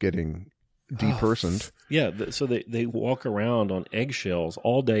 Everybody's getting depersoned. So they walk around on eggshells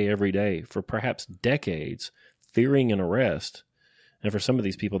all day, every day for perhaps decades, fearing an arrest. And for some of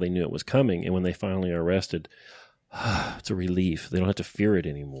these people, they knew it was coming. And when they finally are arrested, it's a relief. They don't have to fear it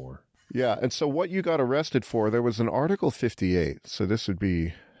anymore. Yeah. And so what you got arrested for, there was an Article 58. So this would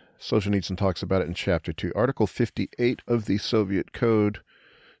be, Solzhenitsyn talks about it in Chapter 2. Article 58 of the Soviet Code,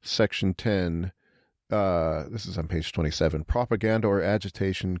 Section 10. This is on page 27. Propaganda or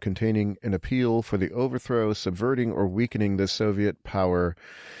agitation containing an appeal for the overthrow, subverting, or weakening the Soviet power,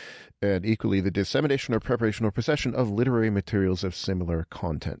 and equally the dissemination or preparation or possession of literary materials of similar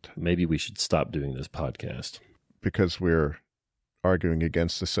content. Maybe we should stop doing this podcast. Because we're arguing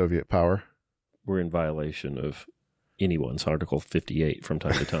against the Soviet power? We're in violation of anyone's Article 58 from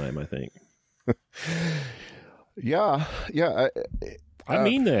time to time, I think. Yeah. I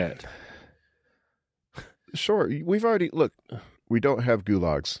mean that. Sure. We've already, look, we don't have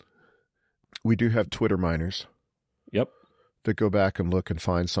gulags. We do have Twitter miners. Yep. That go back and look and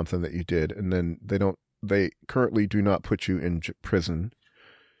find something that you did. And then they currently do not put you in prison.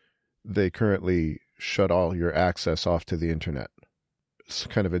 They currently shut all your access off to the internet. It's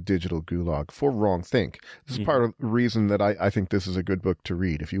kind of a digital gulag for wrongthink. This is part of the reason that I think this is a good book to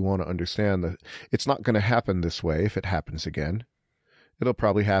read. If you want to understand that it's not going to happen this way if it happens again. It'll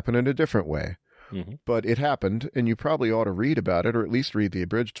probably happen in a different way. Mm-hmm. But it happened, and you probably ought to read about it, or at least read the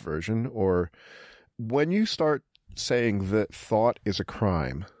abridged version. Or when you start saying that thought is a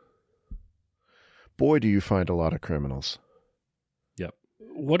crime, boy, do you find a lot of criminals. Yep.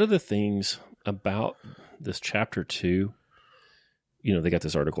 What are the things about this Chapter 2? You know, they got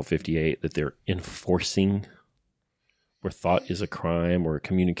this Article 58 that they're enforcing, where thought is a crime, or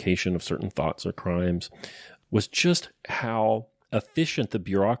communication of certain thoughts are crimes, was just how efficient the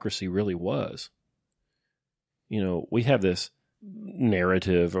bureaucracy really was. You know, we have this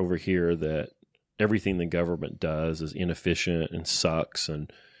narrative over here that everything the government does is inefficient and sucks,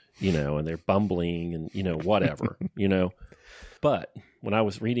 and, you know, and they're bumbling and, you know, whatever, you know. But when I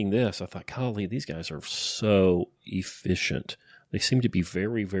was reading this, I thought, golly, these guys are so efficient. They seem to be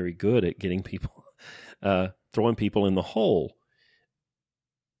very, very good at getting people, throwing people in the hole.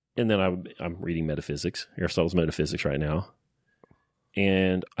 And then I'm reading metaphysics, Aristotle's Metaphysics right now.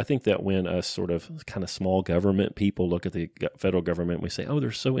 And I think that when us sort of kind of small government people look at the federal government, we say, oh,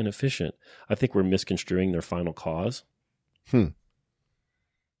 they're so inefficient. I think we're misconstruing their final cause. You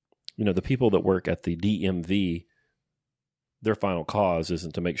know, the people that work at the DMV, their final cause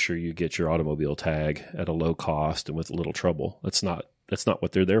isn't to make sure you get your automobile tag at a low cost and with little trouble. That's not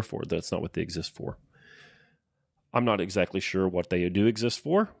what they're there for. That's not what they exist for. I'm not exactly sure what they do exist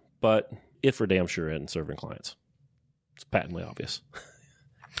for, but it for damn sure isn't serving clients. It's patently obvious.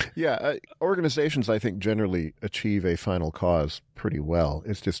 Yeah, organizations, I think, generally achieve a final cause pretty well.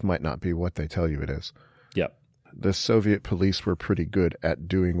 It just might not be what they tell you it is. Yep. The Soviet police were pretty good at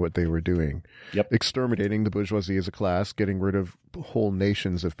doing what they were doing. Yep. Exterminating the bourgeoisie as a class, getting rid of whole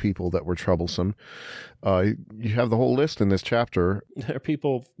nations of people that were troublesome. You have the whole list in this chapter. There are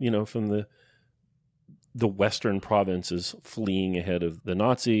people, you know, from the Western provinces fleeing ahead of the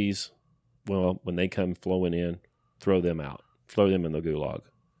Nazis. Well, when they come flowing in, throw them out. Throw them in the gulag.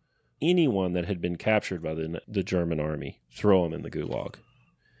 Anyone that had been captured by the German army, throw them in the gulag.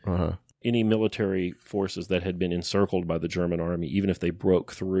 Uh-huh. Any military forces that had been encircled by the German army, even if they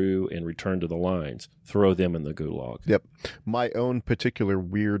broke through and returned to the lines, throw them in the gulag. Yep. My own particular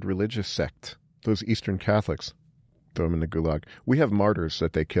weird religious sect, those Eastern Catholics, throw them in the gulag. We have martyrs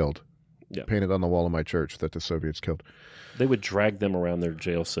that they killed. Yep. Painted on the wall of my church that the Soviets killed. They would drag them around their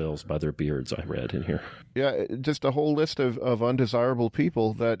jail cells by their beards, I read in here. Yeah, just a whole list of undesirable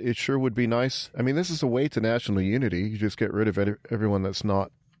people that it sure would be nice. I mean, this is a way to national unity. You just get rid of everyone that's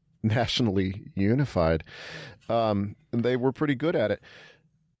not nationally unified. And they were pretty good at it.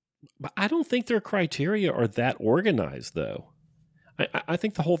 But I don't think their criteria are that organized, though. I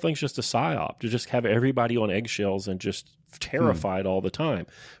think the whole thing's just a psyop to just have everybody on eggshells and just terrified all the time.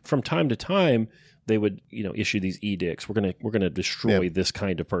 From time to time, they would, you know, issue these edicts. We're gonna destroy this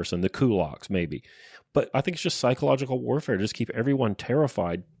kind of person, the kulaks maybe. But I think it's just psychological warfare. Just keep everyone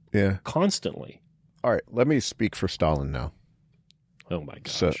terrified constantly. All right, let me speak for Stalin now. Oh my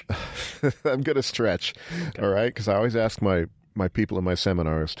gosh. So, I'm going to stretch, okay. All right? Because I always ask my people in my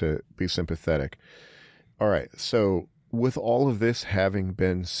seminars to be sympathetic. All right, so with all of this having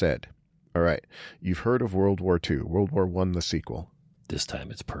been said, all right, you've heard of World War II, World War I, the sequel. This time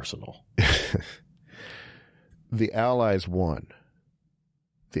it's personal. The Allies won.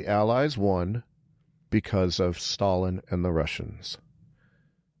 The Allies won because of Stalin and the Russians.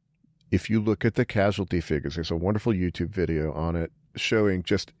 If you look at the casualty figures, there's a wonderful YouTube video on it showing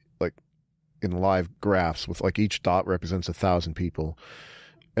just like in live graphs with like each dot represents 1,000 people.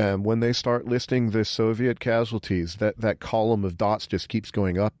 And when they start listing the Soviet casualties, that column of dots just keeps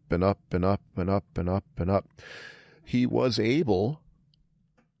going up and up and up and up and up and up. He was able,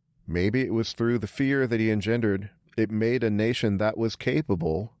 maybe it was through the fear that he engendered, it made a nation that was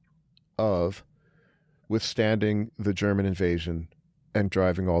capable of withstanding the German invasion and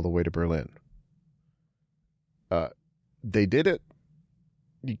driving all the way to Berlin. They did it.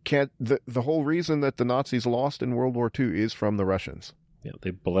 You can't. The whole reason that the Nazis lost in World War II is from the Russians. Yeah,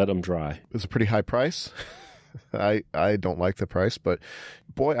 they bled them dry. It was a pretty high price. I don't like the price, but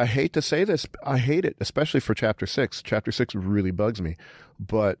boy, I hate to say this. I hate it, especially for Chapter 6. Chapter 6 really bugs me.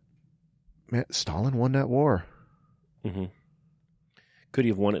 But, man, Stalin won that war. Mm-hmm. Could he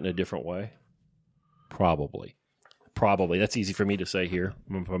have won it in a different way? Probably. That's easy for me to say here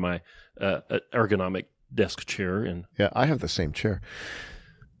from my ergonomic desk chair. And yeah, I have the same chair.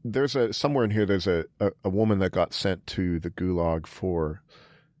 There's somewhere in here, there's a woman that got sent to the Gulag for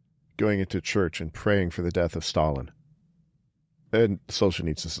going into church and praying for the death of Stalin. And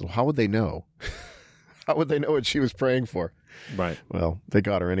Solzhenitsyn says, well, how would they know? How would they know what she was praying for? Right. Well, they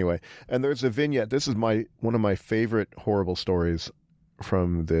got her anyway. And there's a vignette. This is one of my favorite horrible stories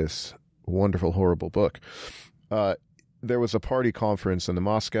from this wonderful, horrible book. There was a party conference in the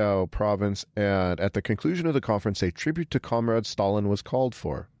Moscow province, and at the conclusion of the conference, a tribute to Comrade Stalin was called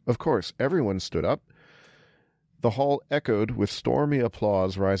for. Of course, everyone stood up. The hall echoed with stormy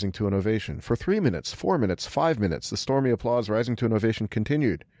applause rising to an ovation. For 3 minutes, 4 minutes, 5 minutes, the stormy applause rising to an ovation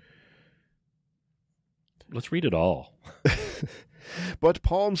continued. Let's read it all. But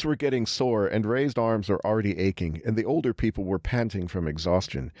palms were getting sore and raised arms were already aching, and the older people were panting from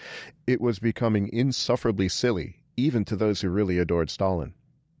exhaustion. It was becoming insufferably silly, even to those who really adored Stalin.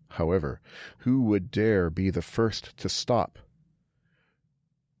 However, who would dare be the first to stop?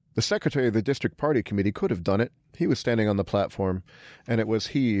 The secretary of the district party committee could have done it. He was standing on the platform, and it was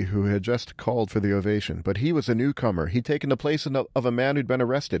he who had just called for the ovation. But he was a newcomer. He'd taken the place of a man who'd been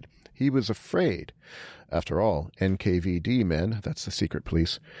arrested. He was afraid. After all, NKVD men, that's the secret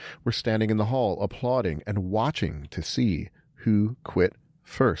police, were standing in the hall, applauding and watching to see who quit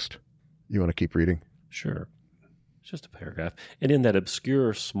first. You want to keep reading? Sure. It's just a paragraph. And in that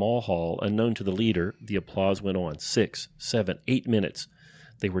obscure small hall, unknown to the leader, the applause went on. 6, 7, 8 minutes.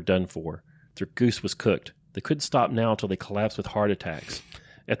 They were done for. Their goose was cooked. They couldn't stop now until they collapsed with heart attacks.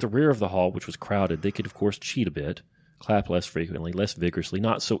 At the rear of the hall, which was crowded, they could, of course, cheat a bit, clap less frequently, less vigorously,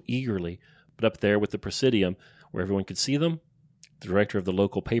 not so eagerly, but up there with the Presidium, where everyone could see them, the director of the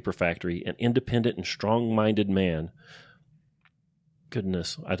local paper factory, an independent and strong-minded man,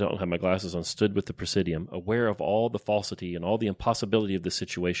 goodness, I don't have my glasses on, stood with the Presidium, aware of all the falsity and all the impossibility of the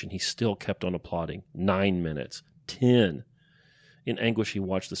situation. He still kept on applauding. 9 minutes. 10. In anguish, he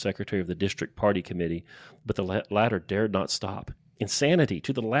watched the secretary of the district party committee, but the latter dared not stop. Insanity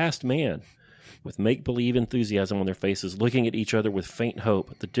to the last man. With make-believe enthusiasm on their faces, looking at each other with faint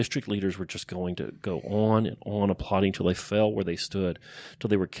hope, the district leaders were just going to go on and on, applauding till they fell where they stood, till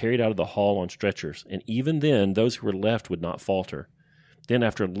they were carried out of the hall on stretchers. And even then, those who were left would not falter. Then,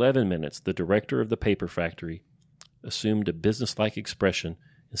 after 11 minutes, the director of the paper factory assumed a businesslike expression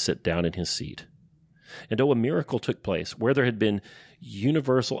and sat down in his seat. And a miracle took place. Where there had been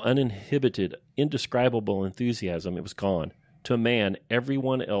universal, uninhibited, indescribable enthusiasm, it was gone. To a man,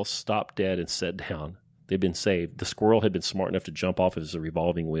 everyone else stopped dead and sat down. They'd been saved. The squirrel had been smart enough to jump off of his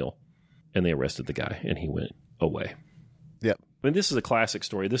revolving wheel. And they arrested the guy, and he went away. Yep. I mean, this is a classic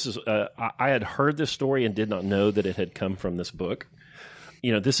story. This is I had heard this story and did not know that it had come from this book.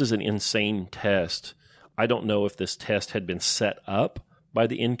 You know, this is an insane test. I don't know if this test had been set up by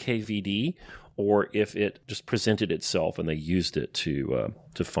the NKVD or if it just presented itself and they used it to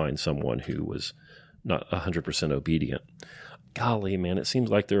find someone who was not 100% obedient. Golly, man, it seems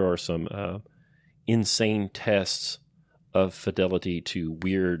like there are some insane tests of fidelity to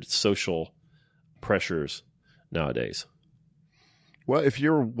weird social pressures nowadays. Well, if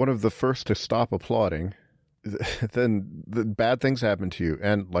you're one of the first to stop applauding, then the bad things happen to you.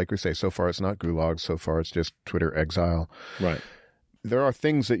 And like we say, so far it's not Gulag. So far it's just Twitter exile. Right. There are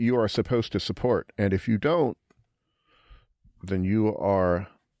things that you are supposed to support. And if you don't, then you are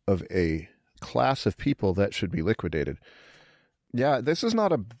of a class of people that should be liquidated. Yeah, this is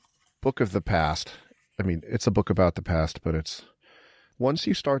not a book of the past. I mean, it's a book about the past, but it's once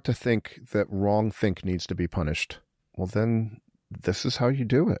you start to think that wrong think needs to be punished, well, then this is how you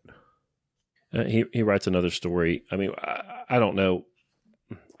do it. He writes another story. I mean, I don't know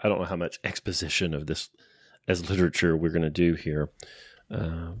how much exposition of this as literature we're going to do here.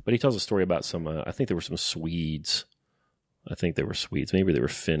 But he tells a story about some, I think there were some Swedes I think they were Swedes. Maybe they were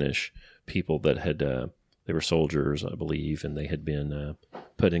Finnish people that had, they were soldiers, I believe, and they had been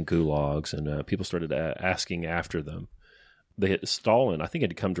put in gulags, and people started asking after them. They had Stalin, I think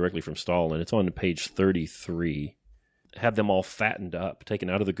it had come directly from Stalin. It's on page 33. Had them all fattened up, taken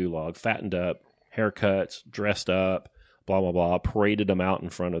out of the gulag, fattened up, haircuts, dressed up, blah, blah, blah, paraded them out in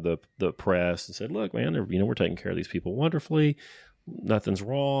front of the press and said, look, man, we're taking care of these people wonderfully. Nothing's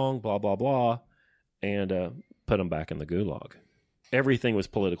wrong, blah, blah, blah, and put them back in the gulag. Everything was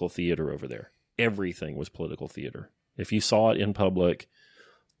political theater over there. Everything was political theater. If you saw it in public,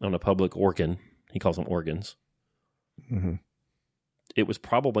 on a public organ, he calls them organs, mm-hmm. It was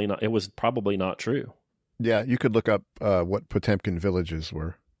probably not true. Yeah, you could look up what Potemkin villages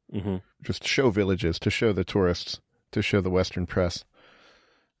were. Mm-hmm. Just show villages, to show the tourists, to show the Western press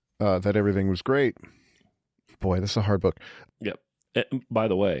that everything was great. Boy, this is a hard book. Yep. And by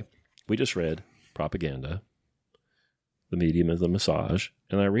the way, we just read Propaganda, The Medium is the Massage,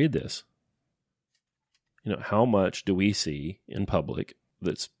 and I read this. How much do we see in public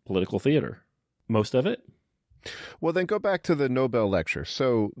that's political theater? Most of it? Well, then go back to the Nobel lecture.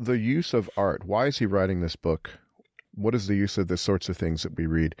 So the use of art, why is he writing this book? What is the use of the sorts of things that we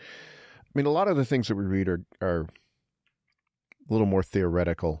read? I mean, a lot of the things that we read are a little more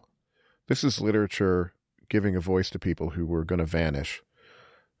theoretical. This is literature giving a voice to people who were going to vanish.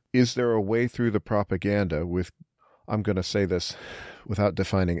 Is there a way through the propaganda with, I'm going to say this without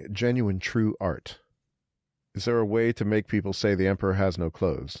defining it, genuine true art? Is there a way to make people say the emperor has no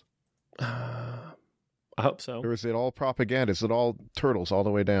clothes? I hope so. Or is it all propaganda? Is it all turtles all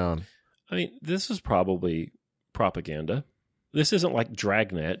the way down? I mean, this is probably propaganda. This isn't like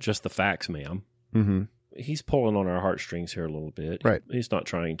Dragnet, just the facts, ma'am. Mm-hmm. He's pulling on our heartstrings here a little bit. Right. He's not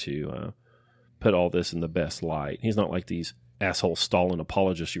trying to put all this in the best light. He's not like these asshole Stalin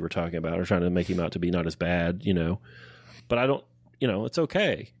apologists you were talking about, or trying to make him out to be not as bad, But I don't, it's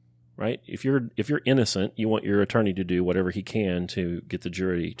okay, right? If you're innocent, you want your attorney to do whatever he can to get the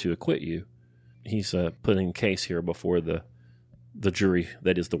jury to acquit you. He's putting a case here before the jury,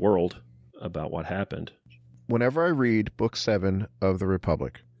 that is the world, about what happened. Whenever I read Book 7 of the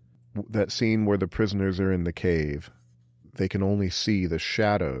Republic, that scene where the prisoners are in the cave, they can only see the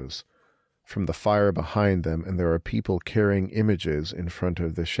shadows from the fire behind them, and there are people carrying images in front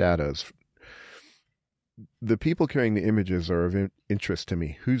of the shadows. The people carrying the images are of interest to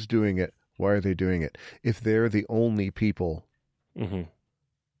me. Who's doing it? Why are they doing it? If they're the only people... Mm-hmm.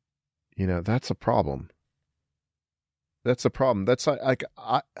 That's a problem. That's a problem. That's like,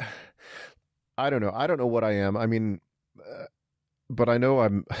 I don't know. I don't know what I am. I mean, but I know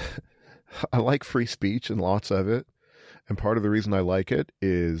I like free speech and lots of it. And part of the reason I like it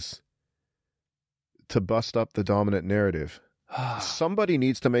is to bust up the dominant narrative. Somebody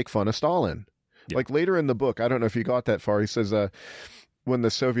needs to make fun of Stalin. Yep. Like later in the book, I don't know if you got that far. He says, when the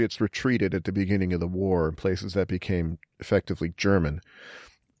Soviets retreated at the beginning of the war in places that became effectively German,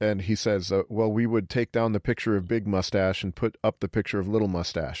 and he says, well, we would take down the picture of Big Mustache and put up the picture of Little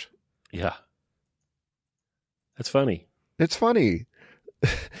Mustache. Yeah. That's funny. It's funny.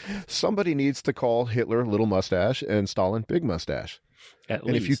 Somebody needs to call Hitler Little Mustache and Stalin Big Mustache. At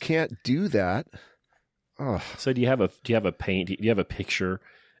least. If you can't do that... So do you have a picture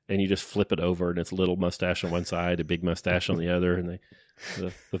and you just flip it over and it's Little Mustache on one side, a Big Mustache on the other, and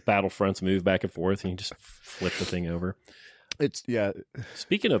the battlefronts move back and forth and you just flip the thing over? Yeah.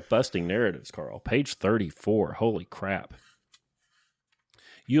 Speaking of busting narratives, Carl, page 34. Holy crap.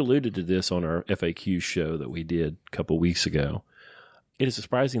 You alluded to this on our FAQ show that we did a couple weeks ago. It is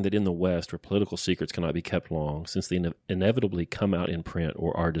surprising that in the West, where political secrets cannot be kept long, since they inevitably come out in print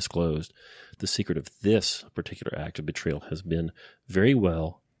or are disclosed, the secret of this particular act of betrayal has been very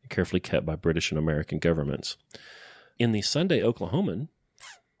well and carefully kept by British and American governments. In the Sunday Oklahoman,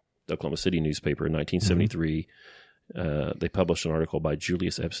 the Oklahoma City newspaper in 1973, they published an article by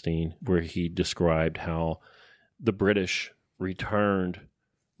Julius Epstein where he described how the British returned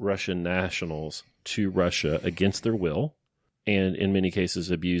Russian nationals to Russia against their will, and in many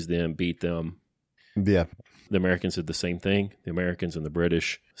cases abused them, beat them. Yeah. The Americans did the same thing. The Americans and the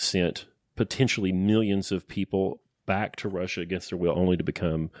British sent potentially millions of people back to Russia against their will, only to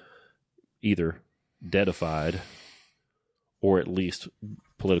become either deadified or at least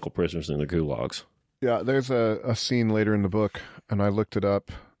political prisoners in the gulags. Yeah, there's a scene later in the book, and I looked it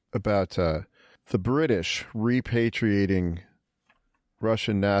up, about the British repatriating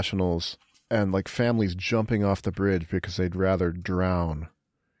Russian nationals and like families jumping off the bridge because they'd rather drown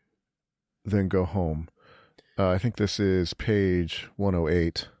than go home. I think this is page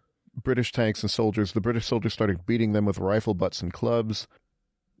 108. British tanks and soldiers. The British soldiers started beating them with rifle butts and clubs.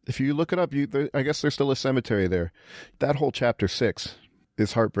 If you look it up, I guess there's still a cemetery there. That whole chapter 6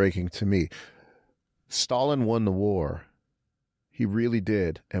 is heartbreaking to me. Stalin won the war. He really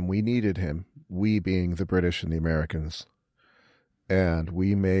did, and we needed him, we being the British and the Americans. And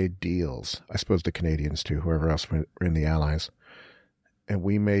we made deals. I suppose the Canadians too, whoever else were in the Allies. And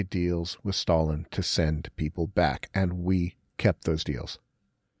we made deals with Stalin to send people back, and we kept those deals.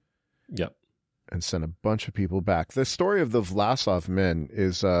 Yep. And sent a bunch of people back. The story of the Vlasov men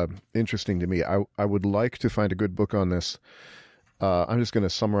is interesting to me. I would like to find a good book on this. I'm just going to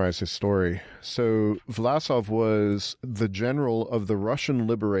summarize his story. So Vlasov was the general of the Russian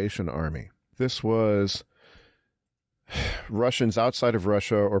Liberation Army. This was Russians outside of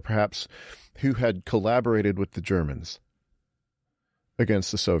Russia, or perhaps who had collaborated with the Germans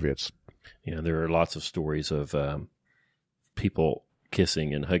against the Soviets. Yeah, there are lots of stories of people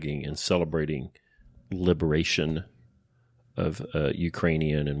kissing and hugging and celebrating liberation of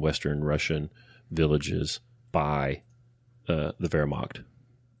Ukrainian and Western Russian villages by the Wehrmacht.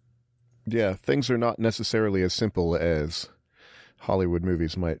 Yeah, things are not necessarily as simple as Hollywood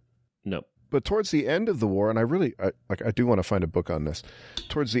movies might. No. But towards the end of the war, and I do want to find a book on this.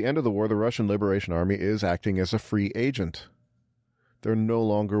 Towards the end of the war, the Russian Liberation Army is acting as a free agent. They're no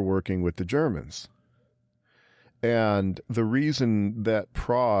longer working with the Germans. And the reason that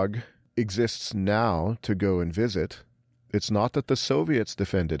Prague exists now to go and visit, it's not that the Soviets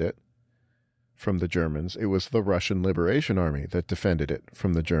defended it from the Germans. It was the Russian Liberation Army that defended it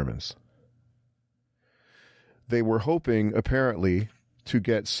from the Germans. They were hoping, apparently, to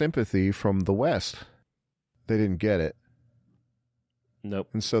get sympathy from the West. They didn't get it. Nope.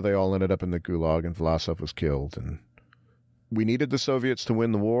 And so they all ended up in the Gulag, and Vlasov was killed. And we needed the Soviets to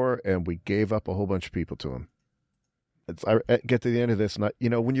win the war, and we gave up a whole bunch of people to them. I get to the end of this, and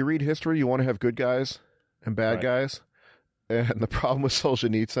when you read history, you want to have good guys and bad guys. And the problem with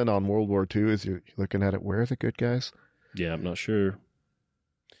Solzhenitsyn on World War II is you're looking at it, where are the good guys? Yeah, I'm not sure.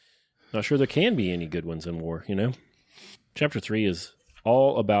 Not sure there can be any good ones in war, Chapter 3 is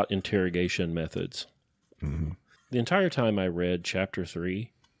all about interrogation methods. Mm-hmm. The entire time I read Chapter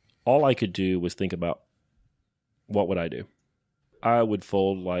 3, all I could do was think about, what would I do? I would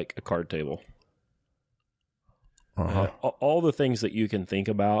fold like a card table. Uh-huh. All the things that you can think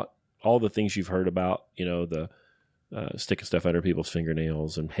about, all the things you've heard about, the sticking stuff under people's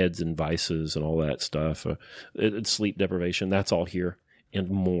fingernails and heads in vices and all that stuff, sleep deprivation, that's all here, and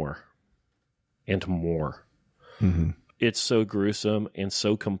more. And more. Mm-hmm. It's so gruesome and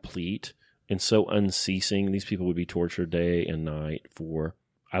so complete and so unceasing. These people would be tortured day and night for,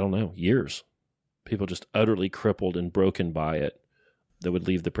 years. People just utterly crippled and broken by it that would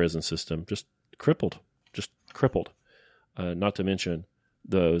leave the prison system just crippled. Not to mention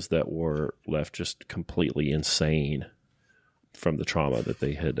those that were left just completely insane from the trauma that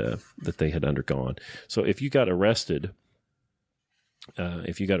they had undergone. So if you got arrested,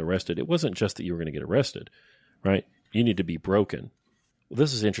 it wasn't just that you were going to get arrested, right? You need to be broken. Well,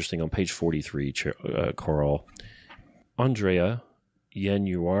 this is interesting. On page 43, Karl, Andrea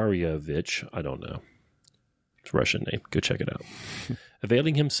Yanuarievich, I don't know. It's a Russian name. Go check it out.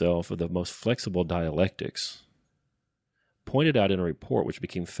 Availing himself of the most flexible dialectics, pointed out in a report which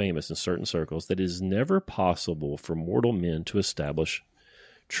became famous in certain circles that it is never possible for mortal men to establish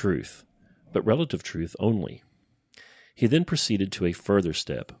truth, but relative truth only. He then proceeded to a further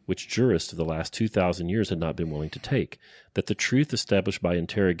step, which jurists of the last 2,000 years had not been willing to take, that the truth established by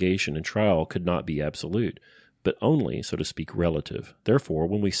interrogation and trial could not be absolute, but only, so to speak, relative. Therefore,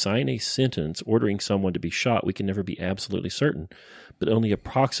 when we sign a sentence ordering someone to be shot, we can never be absolutely certain, but only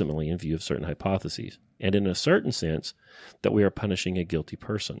approximately in view of certain hypotheses, and in a certain sense that we are punishing a guilty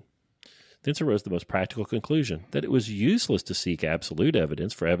person. Thence arose the most practical conclusion, that it was useless to seek absolute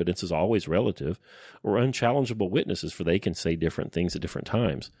evidence, for evidence is always relative, or unchallengeable witnesses, for they can say different things at different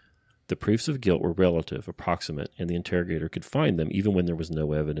times. The proofs of guilt were relative, approximate, and the interrogator could find them even when there was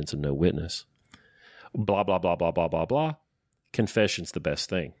no evidence and no witness. Blah, blah, blah, blah, blah, blah, blah. Confession's the best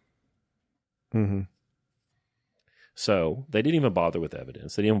thing. Mm-hmm. So they didn't even bother with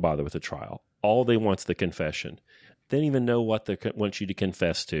evidence. They didn't even bother with a trial. All they want's the confession. They don't even know what they want you to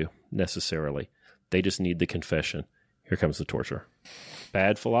confess to, necessarily. They just need the confession. Here comes the torture.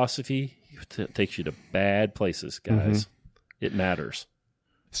 Bad philosophy takes you to bad places, guys. Mm-hmm. It matters.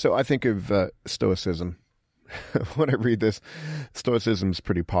 So I think of Stoicism. When I read this, Stoicism is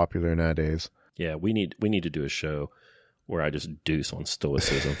pretty popular nowadays. Yeah, we need to do a show where I just deuce on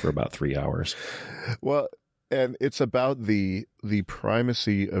Stoicism for about 3 hours. Well, and it's about the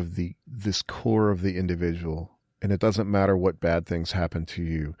primacy of this core of the individual. And it doesn't matter what bad things happen to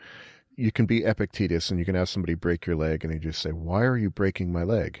you. You can be Epictetus and you can have somebody break your leg and you just say, why are you breaking my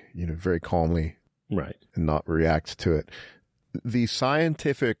leg? Very calmly. Right. And not react to it. The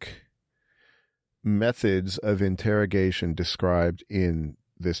scientific methods of interrogation described in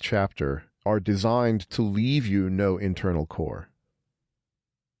this chapter are designed to leave you no internal core.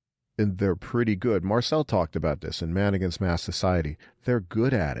 And they're pretty good. Marcel talked about this in Man Against Mass Society. They're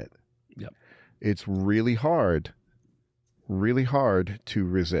good at it. Yep. It's really hard to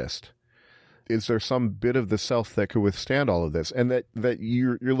resist. Is there some bit of the self that could withstand all of this? And that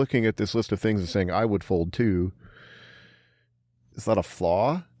you're looking at this list of things and saying, I would fold too. Is that a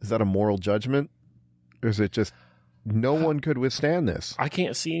flaw? Is that a moral judgment? Or is it just no one could withstand this? I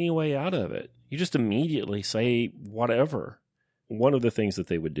can't see any way out of it. You just immediately say whatever. One of the things that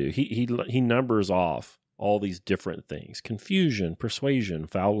they would do, he numbers off all these different things: confusion, persuasion,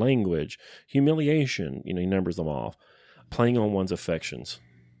 foul language, humiliation. He numbers them off. Playing on one's affections.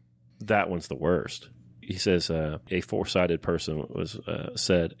 That one's the worst. He says a foresighted person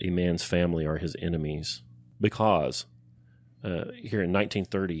said a man's family are his enemies because here in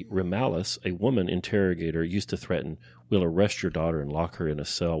 1930, Remalis, a woman interrogator, used to threaten, "We'll arrest your daughter and lock her in a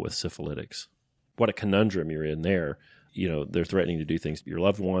cell with syphilitics." What a conundrum you're in there. They're threatening to do things to your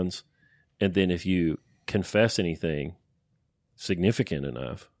loved ones. And then if you confess anything significant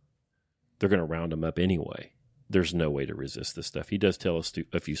enough, they're going to round them up anyway. There's no way to resist this stuff. He does tell us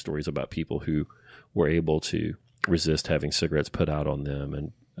a few stories about people who were able to resist having cigarettes put out on them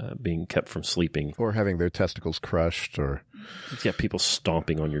and being kept from sleeping. Or having their testicles crushed. Or people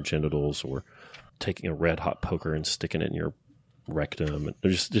stomping on your genitals or taking a red hot poker and sticking it in your rectum.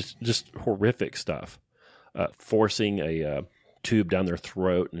 Just horrific stuff. Forcing a tube down their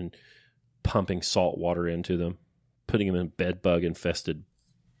throat and pumping salt water into them, putting them in bedbug-infested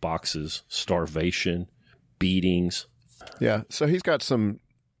boxes, starvation, beatings. Yeah, so he's got some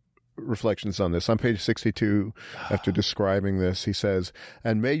reflections on this. On page 62, after describing this, he says,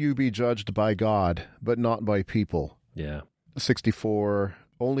 "And may you be judged by God, but not by people." Yeah. 64,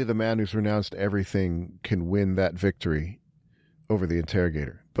 only the man who's renounced everything can win that victory over the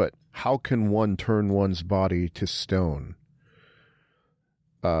interrogator. But how can one turn one's body to stone?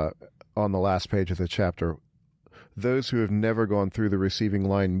 On the last page of the chapter, those who have never gone through the receiving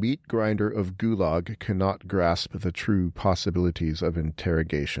line meat grinder of Gulag cannot grasp the true possibilities of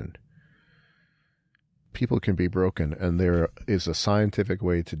interrogation. People can be broken, and there is a scientific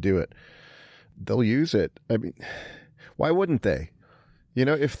way to do it. They'll use it. I mean, why wouldn't they?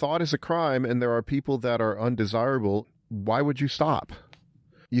 If thought is a crime and there are people that are undesirable, why would you stop?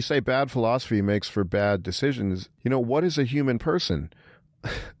 You say bad philosophy makes for bad decisions. What is a human person?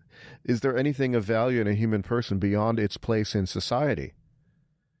 Is there anything of value in a human person beyond its place in society?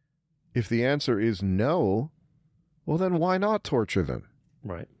 If the answer is no, well, then why not torture them?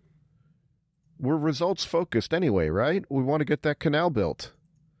 Right. We're results focused anyway, right? We want to get that canal built.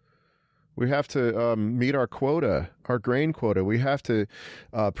 We have to meet our quota, our grain quota. We have to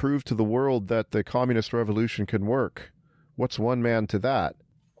prove to the world that the communist revolution can work. What's one man to that?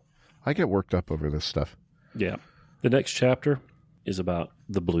 I get worked up over this stuff. Yeah. The next chapter is about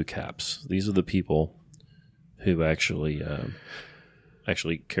the blue caps. These are the people who actually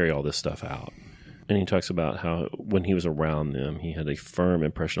carry all this stuff out. And he talks about how when he was around them, he had a firm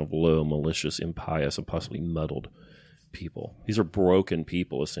impression of low, malicious, impious, and possibly muddled people. These are broken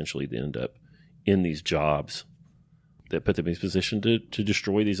people, essentially, that end up in these jobs that put them in a position to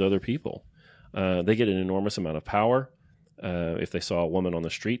destroy these other people. They get an enormous amount of power. If they saw a woman on the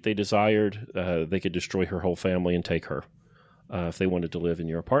street they desired, they could destroy her whole family and take her. If they wanted to live in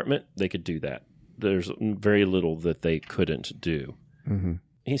your apartment, they could do that. There's very little that they couldn't do. Mm-hmm.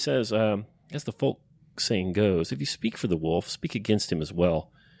 He says, as the folk saying goes, if you speak for the wolf, speak against him as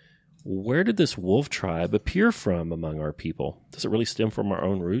well. Where did this wolf tribe appear from among our people? Does it really stem from our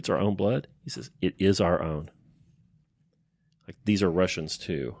own roots, our own blood? He says, it is our own. Like, these are Russians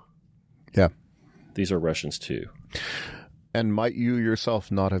too. Yeah. These are Russians too. And might you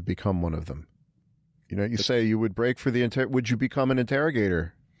yourself not have become one of them? You say you would break for the would you become an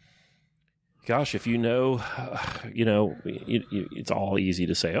interrogator? Gosh, if it's all easy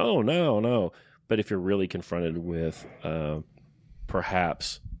to say, oh, no. But if you're really confronted with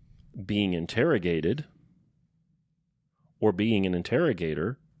perhaps being interrogated or being an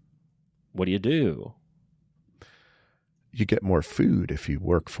interrogator, what do? You get more food if you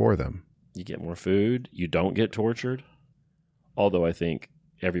work for them. You get more food. You don't get tortured. Although I think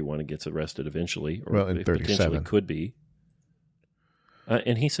everyone gets arrested eventually, or in 37. Potentially could be.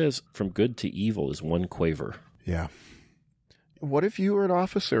 And he says, from good to evil is one quaver. Yeah. What if you were an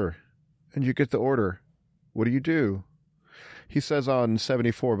officer and you get the order? What do? He says on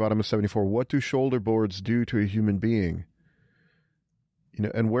 74, bottom of 74, what do shoulder boards do to a human being? You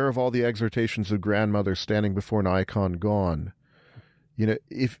know, and where have all the exhortations of grandmother standing before an icon gone? You know,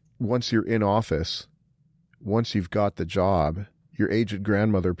 if once you're in office, once you've got the job, your aged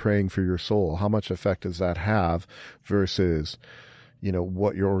grandmother praying for your soul, how much effect does that have versus, you know,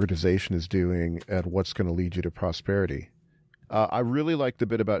 what your organization is doing and what's going to lead you to prosperity? I really liked the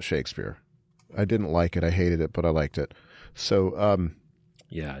bit about Shakespeare. I didn't like it. I hated it, but I liked it. So,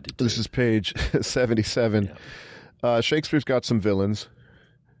 yeah, I did too. This is page 77. Yeah. Shakespeare's got some villains.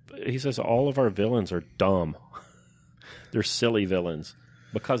 He says all of our villains are dumb. They're silly villains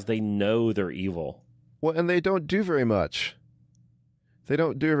because they know they're evil. Well, and they don't do very much. They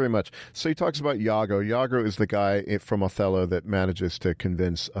don't do very much. So he talks about Iago. Iago is the guy from Othello that manages to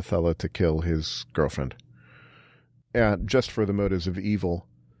convince Othello to kill his girlfriend. And just for the motives of evil.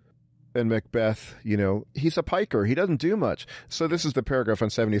 And Macbeth, you know, he's a piker. He doesn't do much. So this is the paragraph on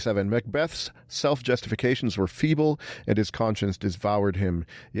 77. Macbeth's self-justifications were feeble, and his conscience devoured him.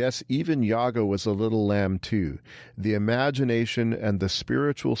 Yes, even Iago was a little lamb too. The imagination and the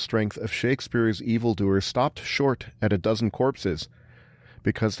spiritual strength of Shakespeare's evildoers stopped short at a dozen corpses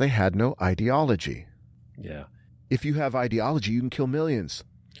because they had no ideology. Yeah. If you have ideology, you can kill millions.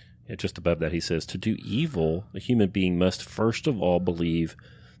 Yeah, just above that, he says, to do evil, a human being must first of all believe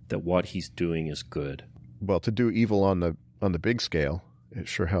that what he's doing is good. Well, to do evil on the big scale, it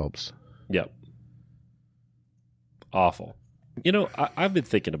sure helps. Yep. Awful. You know, I've been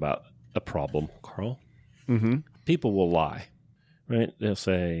thinking about a problem, Carl. Mm-hmm. People will lie, right? They'll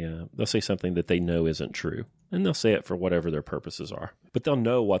say something that they know isn't true, and they'll say it for whatever their purposes are. But they'll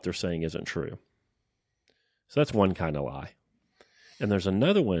know what they're saying isn't true. So that's one kind of lie. And there's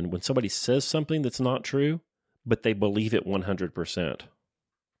another one when somebody says something that's not true, but they believe it 100%.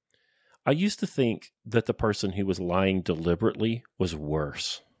 I used to think that the person who was lying deliberately was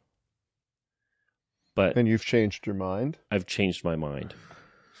worse. But and you've changed your mind? I've changed my mind.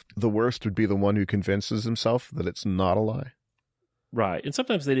 The worst would be the one who convinces himself that it's not a lie. Right. And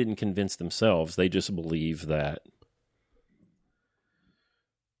sometimes they didn't convince themselves. They just believe that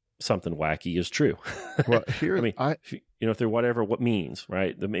something wacky is true. Well, here, I mean, if they're what means,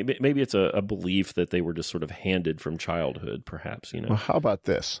 right? Maybe it's a belief that they were just sort of handed from childhood, perhaps, you know. Well, how about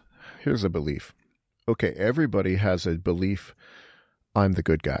this? Here's a belief. Okay, everybody has a belief, I'm the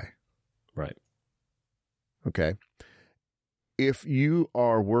good guy. Right. Okay. If you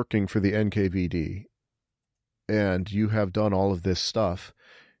are working for the NKVD and you have done all of this stuff,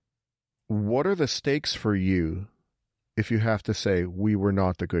 what are the stakes for you if you have to say, we were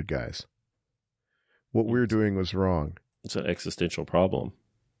not the good guys? What we're doing was wrong. It's an existential problem.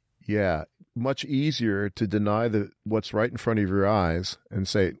 Yeah. Much easier to deny what's right in front of your eyes and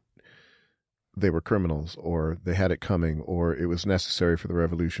say they were criminals or they had it coming or it was necessary for the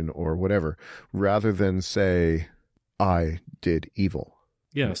revolution or whatever, rather than say, I did evil.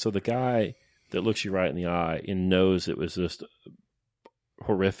 Yeah, so the guy that looks you right in the eye and knows it was just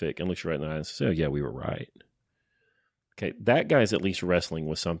horrific and looks you right in the eye and says, oh, yeah, we were right. Okay, that guy's at least wrestling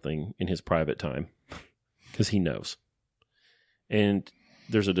with something in his private time because he knows. And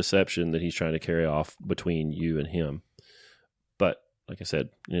there's a deception that he's trying to carry off between you and him. But like I said,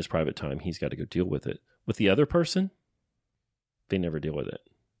 in his private time, he's got to go deal with it. With the other person, they never deal with it.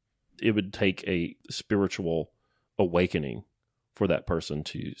 It would take a spiritual awakening for that person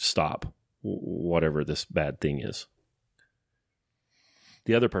to stop whatever this bad thing is.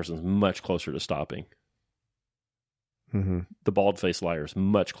 The other person's much closer to stopping. Mm-hmm. The bald-faced liar is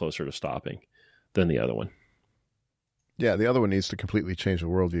much closer to stopping than the other one. Yeah, the other one needs to completely change the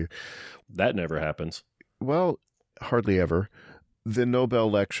worldview. That never happens. Well, hardly ever. The Nobel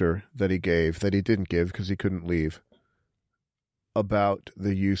lecture that he gave, that he didn't give because he couldn't leave, about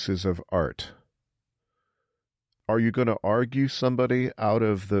the uses of art. Are you going to argue somebody out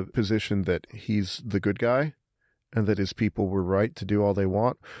of the position that he's the good guy and that his people were right to do all they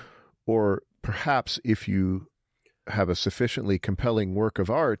want? Or perhaps if you have a sufficiently compelling work of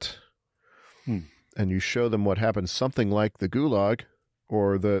art and you show them what happens, something like the Gulag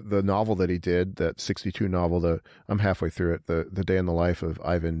or the novel that he did, that 62 novel, I'm halfway through it, the Day in the Life of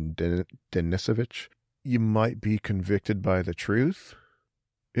Ivan Denisovich, you might be convicted by the truth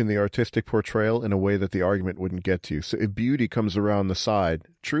in the artistic portrayal in a way that the argument wouldn't get to you. So if beauty comes around the side,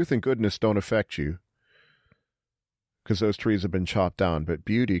 truth and goodness don't affect you because those trees have been chopped down, but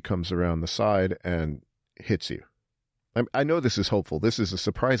beauty comes around the side and hits you. I know this is hopeful. This is a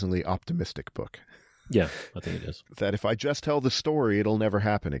surprisingly optimistic book. Yeah, I think it is. That if I just tell the story, it'll never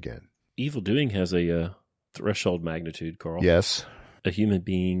happen again. Evil doing has a threshold magnitude, Carl. Yes. A human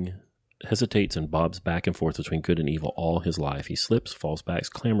being hesitates and bobs back and forth between good and evil all his life. He slips, falls back,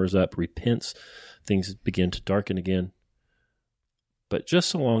 clambers up, repents. Things begin to darken again. But just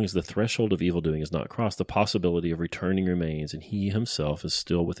so long as the threshold of evildoing is not crossed, the possibility of returning remains, and he himself is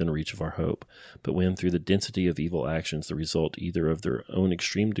still within reach of our hope. But when, through the density of evil actions, the result either of their own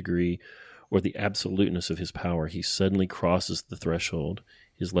extreme degree or the absoluteness of his power, he suddenly crosses the threshold,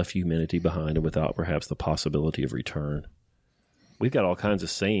 he has left humanity behind, and without perhaps the possibility of return. We've got all kinds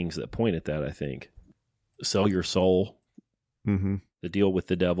of sayings that point at that, I think. Sell your soul. Mm-hmm. The deal with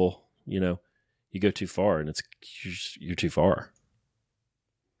the devil. You go too far, and you're too far.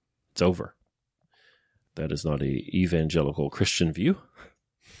 It's over. That is not a evangelical Christian view,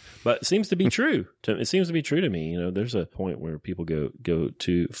 but it seems to be true. It seems to be true to me. There's a point where people go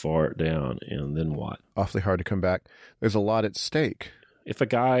too far down, and then what? Awfully hard to come back. There's a lot at stake. If a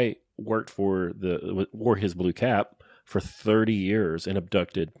guy wore his blue cap for 30 years and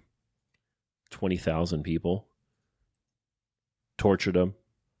abducted 20,000 people, tortured them,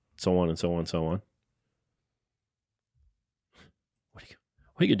 so on and so on and so on,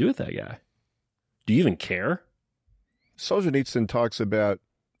 what are you going to do with that guy? Do you even care? Solzhenitsyn talks about,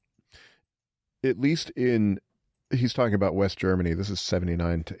 at least he's talking about West Germany. This is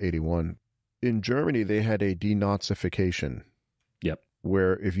 79 to 81. In Germany, they had a denazification. Yep.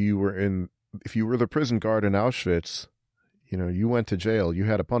 Where if you were the prison guard in Auschwitz, you went to jail, you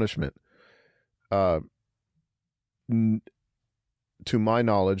had a punishment. To my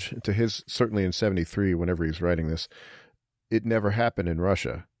knowledge, to his, certainly in 73, whenever he's writing this, it never happened in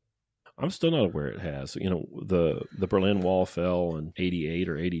Russia. I'm still not aware it has. The Berlin Wall fell in 88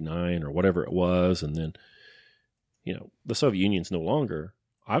 or 89 or whatever it was, and then, the Soviet Union's no longer.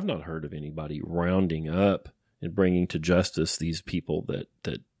 I've not heard of anybody rounding up and bringing to justice these people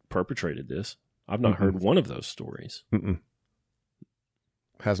that perpetrated this. I've not heard one of those stories.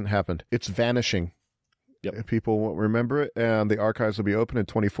 Hasn't happened. It's vanishing. Yep. People won't remember it, and the archives will be open in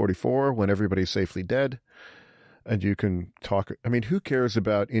 2044 when everybody's safely dead. And you can talk. I mean, who cares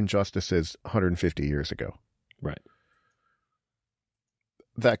about injustices 150 years ago? Right.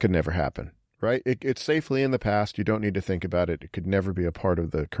 That could never happen, right? It's safely in the past. You don't need to think about it. It could never be a part of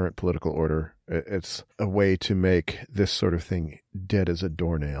the current political order. It's a way to make this sort of thing dead as a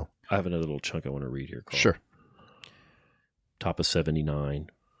doornail. I have another little chunk I want to read here, Karl. Sure. Top of 79.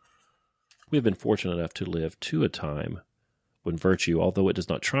 We have been fortunate enough to live to a time when virtue, although it does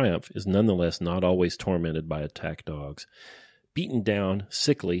not triumph, is nonetheless not always tormented by attack dogs. Beaten down,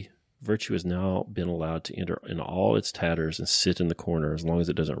 sickly, virtue has now been allowed to enter in all its tatters and sit in the corner as long as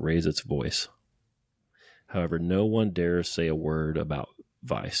it doesn't raise its voice. However, no one dares say a word about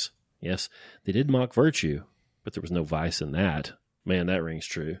vice. Yes, they did mock virtue, but there was no vice in that. Man, that rings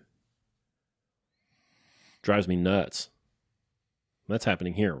true. Drives me nuts. That's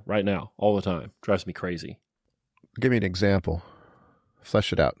happening here, right now, all the time. Drives me crazy. Give me an example.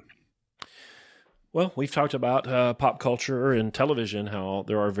 Flesh it out. Well, we've talked about pop culture and television. How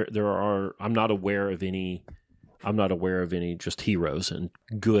there are. I'm not aware of any just heroes and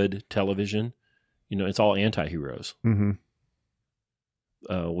good television. It's all anti-heroes. Mm-hmm.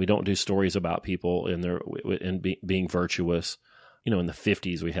 We don't do stories about people being virtuous. In the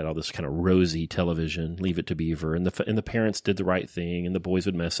 50s, we had all this kind of rosy television, Leave It to Beaver, and the parents did the right thing, and the boys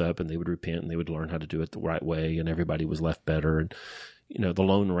would mess up, and they would repent, and they would learn how to do it the right way, and everybody was left better, and the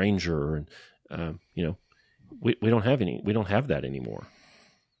Lone Ranger, and we don't have that anymore,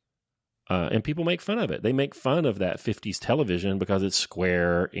 and people make fun of it. They make fun of that 50s television because it's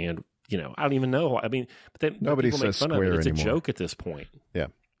square, and I don't even know. I mean, nobody people make says fun square of it. It's anymore. A joke at this point. Yeah,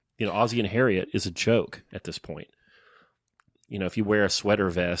 Ozzie and Harriet is a joke at this point. If you wear a sweater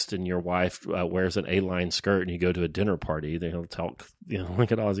vest and your wife wears an A-line skirt and you go to a dinner party, they'll talk,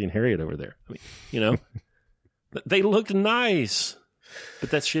 look at Ozzie and Harriet over there. I mean, they looked nice,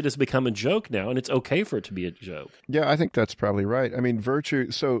 but that shit has become a joke now, and it's okay for it to be a joke. Yeah, I think that's probably right. I mean,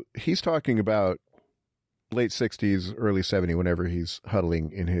 virtue, so he's talking about late 60s, early 70s, whenever he's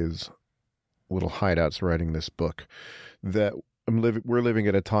huddling in his little hideouts writing this book, that we're living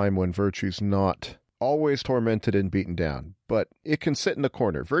at a time when virtue's not always tormented and beaten down, but it can sit in the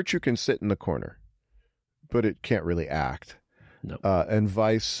corner. Virtue can sit in the corner, but it can't really act. No. And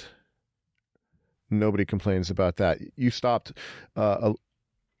vice, nobody complains about that. You stopped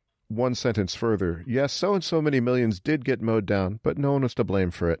one sentence further. Yes, so and so many millions did get mowed down, but no one was to blame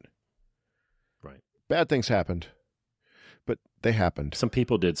for it. Right. Bad things happened, but they happened. Some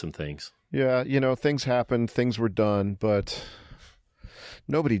people did some things. Yeah, things happened, things were done, but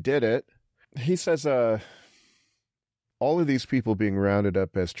nobody did it. He says, all of these people being rounded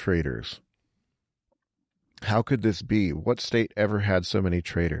up as traitors. How could this be? What state ever had so many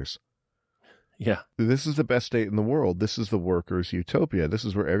traitors? Yeah. This is the best state in the world. This is the workers' utopia. This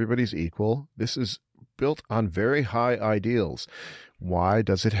is where everybody's equal. This is built on very high ideals. Why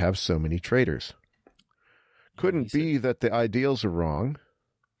does it have so many traitors? Couldn't be that the ideals are wrong.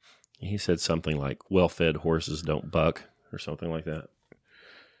 He said something like, well-fed horses don't buck, or something like that.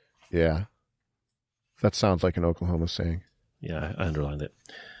 Yeah. That sounds like an Oklahoma saying. Yeah, I underlined it.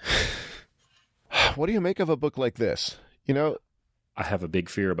 What do you make of a book like this? You know, I have a big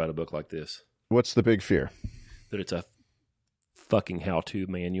fear about a book like this. What's the big fear? That it's a fucking how-to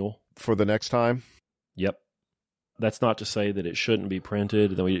manual. For the next time? Yep. That's not to say that it shouldn't be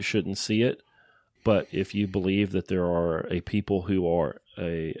printed, that we shouldn't see it. But if you believe that there are a people who are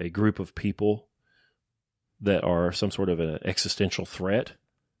a group of people that are some sort of an existential threat,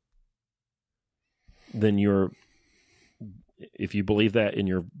 then if you believe that in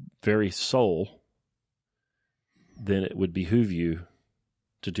your very soul, then it would behoove you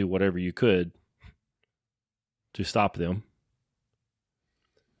to do whatever you could to stop them.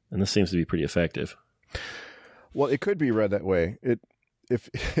 And this seems to be pretty effective. Well, it could be read that way.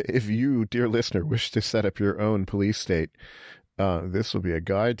 If you, dear listener, wish to set up your own police state, this will be a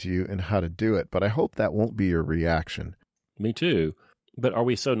guide to you in how to do it. But I hope that won't be your reaction. Me too. But are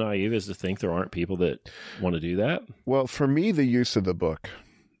we so naive as to think there aren't people that want to do that? Well, for me, the use of the book,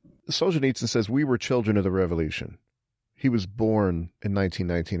 Solzhenitsyn says we were children of the revolution. He was born in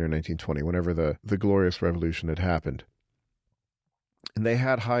 1919 or 1920, whenever the glorious revolution had happened. And they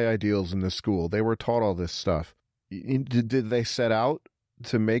had high ideals in the school. They were taught all this stuff. Did they set out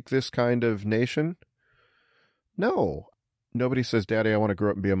to make this kind of nation? No. Nobody says, Daddy, I want to grow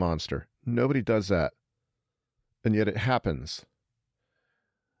up and be a monster. Nobody does that. And yet it happens.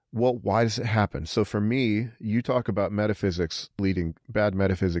 Well, why does it happen? So for me, you talk about bad metaphysics leading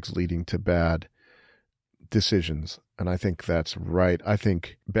to bad decisions. And I think that's right. I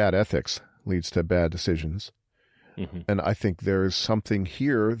think bad ethics leads to bad decisions. Mm-hmm. And I think there is something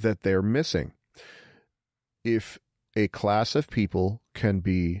here that they're missing. If a class of people can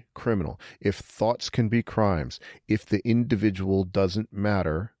be criminal, if thoughts can be crimes, if the individual doesn't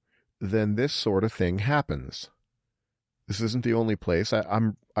matter, then this sort of thing happens. This isn't the only place.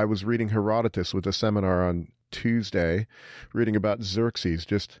 I was reading Herodotus with a seminar on Tuesday, reading about Xerxes.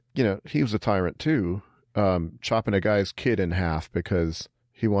 He was a tyrant too, chopping a guy's kid in half because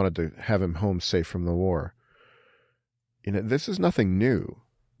he wanted to have him home safe from the war. This is nothing new.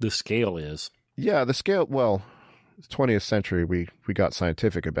 The scale is. Yeah, the scale, well, 20th century, we got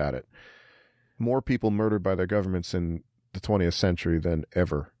scientific about it. More people murdered by their governments in the 20th century than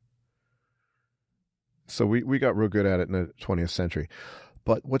ever. So we got real good at it in the 20th century.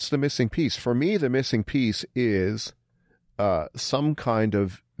 But what's the missing piece? For me, the missing piece is some kind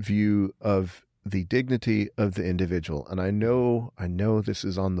of view of the dignity of the individual. And I know this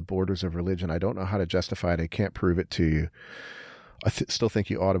is on the borders of religion. I don't know how to justify it. I can't prove it to you. I still think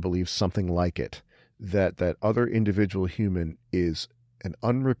you ought to believe something like it, that other individual human is an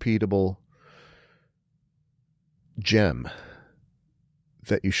unrepeatable gem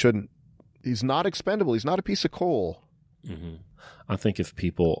that you shouldn't. He's not expendable. He's not a piece of coal. Mm-hmm. I think if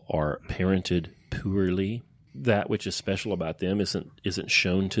people are parented poorly, that which is special about them isn't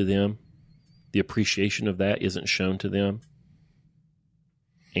shown to them. The appreciation of that isn't shown to them.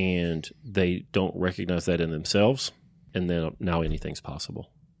 And they don't recognize that in themselves. And then now anything's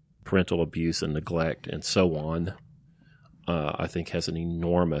possible. Parental abuse and neglect and so on, I think has an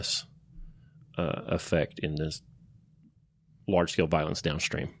enormous effect in this large-scale violence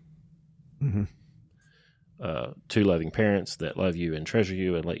downstream. Mm-hmm. Two loving parents that love you and treasure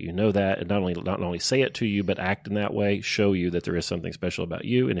you and let you know that, and not only say it to you, but act in that way, show you that there is something special about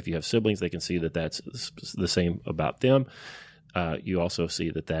you. And if you have siblings, they can see that that's the same about them. You also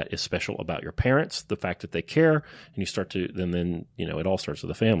see that is special about your parents, the fact that they care, and you start to then it all starts with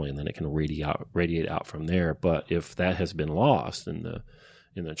the family, and then it can radiate out from there. But if that has been lost in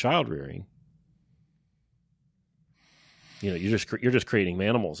the child rearing, you're just creating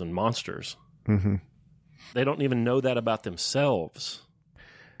animals and monsters. Mm-hmm. They don't even know that about themselves.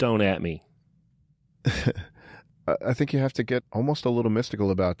 Don't at me. I think you have to get almost a little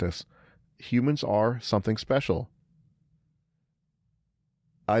mystical about this. Humans are something special.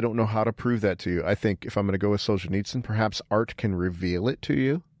 I don't know how to prove that to you. I think if I'm going to go with Solzhenitsyn, perhaps art can reveal it to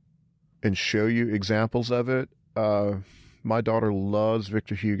you and show you examples of it. My daughter loves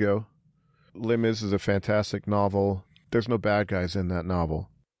Victor Hugo. Les Mis is a fantastic novel. There's no bad guys in that novel.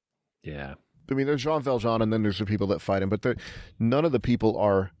 Yeah. I mean, there's Jean Valjean, and then there's the people that fight him, but none of the people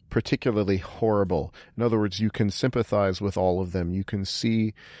are particularly horrible. In other words, you can sympathize with all of them. You can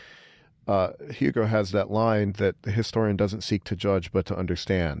see Hugo has that line that the historian doesn't seek to judge but to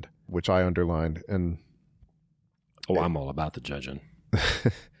understand, which I underlined. And I'm all about the judging.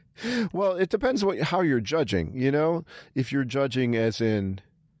 Well, it depends how you're judging. If you're judging as in,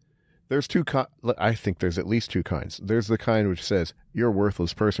 there's I think there's at least two kinds. There's the kind which says, you're a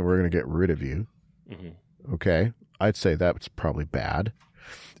worthless person, we're going to get rid of you. Mm-hmm. Okay. I'd say that's probably bad.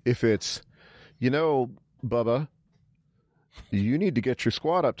 If it's, Bubba, you need to get your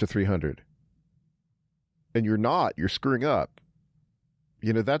squat up to 300. And you're screwing up.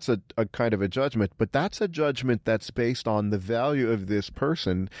 That's a kind of a judgment, but that's a judgment that's based on the value of this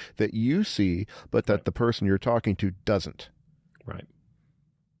person that you see, but that the person you're talking to doesn't. Right.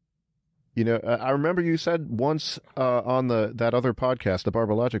 I remember you said once on that other podcast, the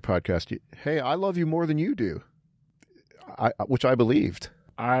Barber Logic podcast, hey, I love you more than you do, which I believed.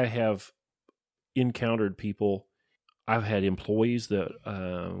 I have encountered people. I've had employees that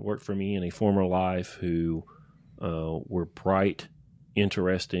worked for me in a former life who were bright,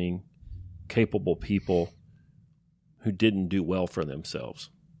 interesting, capable people who didn't do well for themselves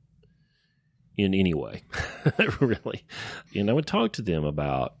in any way, really. And I would talk to them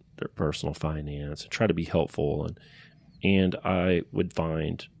about their personal finance and try to be helpful. And I would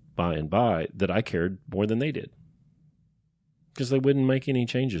find by and by that I cared more than they did. Because they wouldn't make any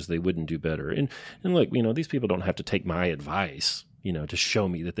changes. They wouldn't do better. And look, these people don't have to take my advice, to show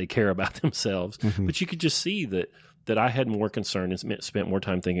me that they care about themselves. Mm-hmm. But you could just see that I had more concern and spent more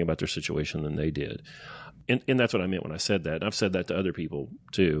time thinking about their situation than they did. And that's what I meant when I said that. And I've said that to other people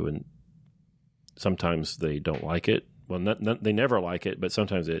too. And sometimes they don't like it. Well, they never like it, but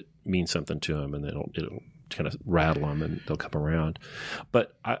sometimes it means something to them and it'll kind of rattle them and they'll come around.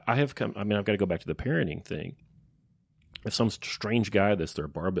 But I've got to go back to the parenting thing. If some strange guy that's their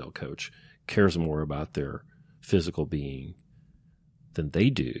barbell coach cares more about their physical being than they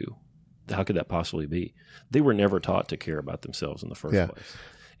do, how could that possibly be? They were never taught to care about themselves in the first place.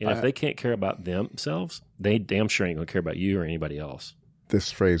 And if they can't care about themselves, they damn sure ain't going to care about you or anybody else. This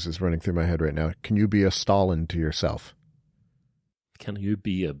phrase is running through my head right now. Can you be a Stalin to yourself? Can you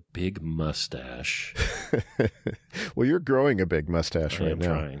be a big mustache? Well, you're growing a big mustache right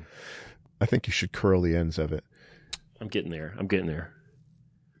now. I'm trying. I think you should curl the ends of it. I'm getting there.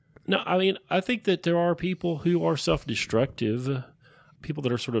 No, I think that there are people who are self-destructive, people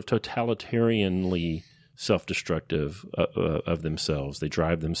that are sort of totalitarianly self-destructive of themselves. They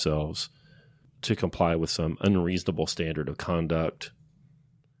drive themselves to comply with some unreasonable standard of conduct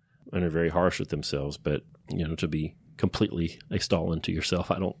and are very harsh with themselves. But, to be completely a Stalin to yourself,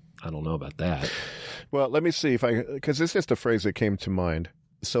 I don't know about that. Well, let me see because it's just a phrase that came to mind.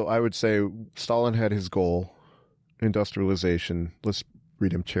 So I would say Stalin had his goal, industrialization, let's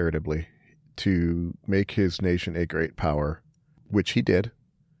read him charitably, to make his nation a great power, which he did,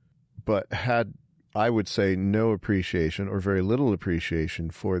 but had, I would say, no appreciation or very little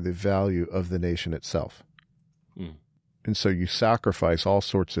appreciation for the value of the nation itself. Mm. And so you sacrifice all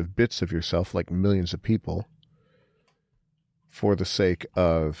sorts of bits of yourself, like millions of people, for the sake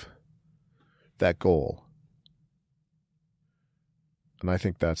of that goal. And I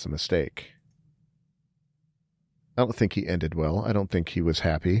think that's a mistake. I don't think he ended well. I don't think he was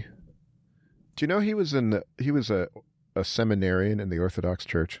happy. Do you know he was a seminarian in the Orthodox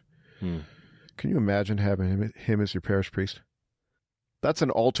Church? Hmm. Can you imagine having him as your parish priest? That's an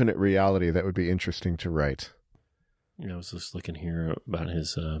alternate reality that would be interesting to write. I was just looking here about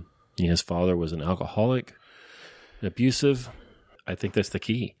his father was an alcoholic, abusive. I think that's the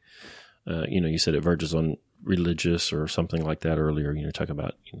key. You said it verges on religious or something like that earlier. Talking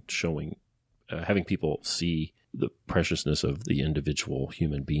about showing, having people see the preciousness of the individual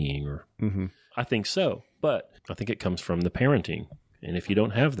human being. Or mm-hmm. I think so, but I think it comes from the parenting. And if you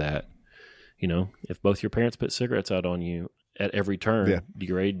don't have that, if both your parents put cigarettes out on you at every turn,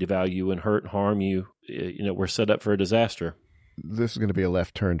 degrade, devalue, and hurt, harm you, we're set up for a disaster. This is going to be a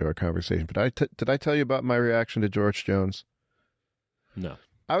left turn to our conversation, but did I tell you about my reaction to George Jones? No.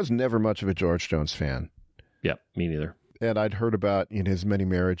 I was never much of a George Jones fan. Yeah, me neither. And I'd heard about his many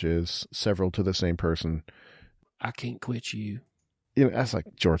marriages, several to the same person. I can't quit you. That's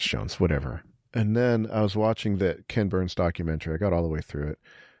like George Jones, whatever. And then I was watching that Ken Burns documentary. I got all the way through it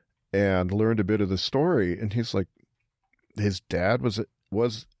and learned a bit of the story. And he's like, his dad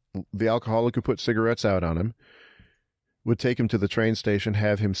was the alcoholic who put cigarettes out on him, would take him to the train station,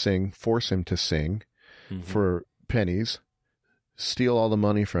 have him sing, force him to sing mm-hmm. for pennies, steal all the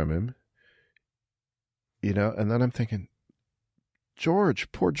money from him, and then I'm thinking,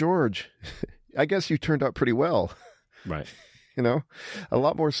 George, poor George, I guess you turned out pretty well. Right. A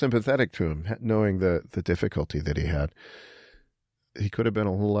lot more sympathetic to him, knowing the difficulty that he had. he could have been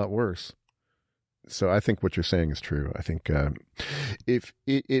a whole lot worse. So I think what you're saying is true. I think if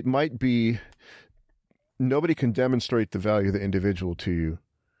it might be, nobody can demonstrate the value of the individual to you.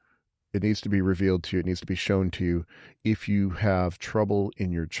 It needs to be revealed to you. It needs to be shown to you. If you have trouble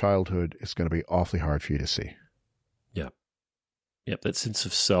in your childhood, it's going to be awfully hard for you to see. Yeah. Yep. That sense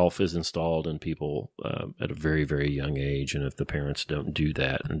of self is installed in people at a very, very young age. And if the parents don't do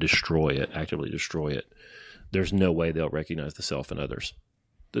that and actively destroy it, there's no way they'll recognize the self in others.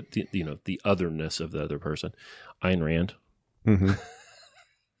 The otherness of the other person. Ayn Rand. Mm-hmm.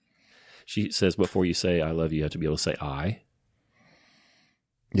 She says, before you say I love you, you have to be able to say I.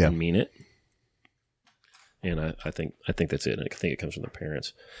 Yeah. And mean it. And I think that's it. And I think it comes from the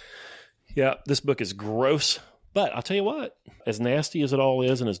parents. Yeah, this book is gross. But I'll tell you what, as nasty as it all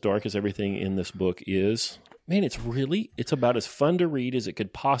is and as dark as everything in this book is, man, it's about as fun to read as it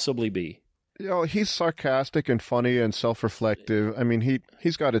could possibly be. You know, he's sarcastic and funny and self-reflective. I mean,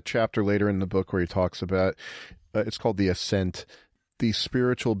 he's got a chapter later in the book where he talks about, it's called The Ascent, the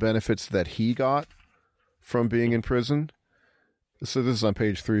spiritual benefits that he got from being in prison. So this is on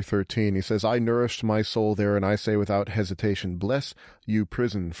page 313. He says, I nourished my soul there, and I say without hesitation, bless you,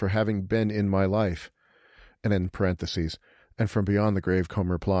 prison, for having been in my life. And in parentheses, and from beyond the grave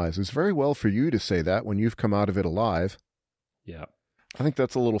come replies. It's very well for you to say that when you've come out of it alive. Yeah. I think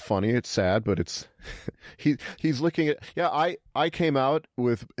that's a little funny. It's sad, but it's he's looking at, I came out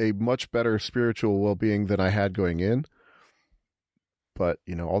with a much better spiritual well-being than I had going in. But,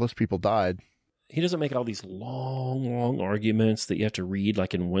 all those people died. He doesn't make all these long arguments that you have to read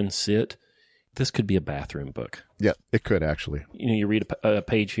like in one sit. This could be a bathroom book. Yeah, it could actually. You read a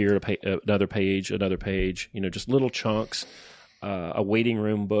page here, another page, just little chunks. A waiting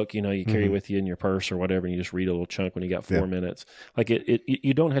room book, you carry with you in your purse or whatever, and you just read a little chunk when you got 4 minutes. Like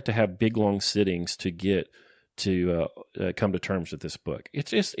you don't have to have big long sittings to get to come to terms with this book.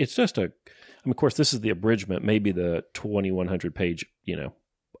 It's just of course, this is the abridgment. Maybe the 2,100 page,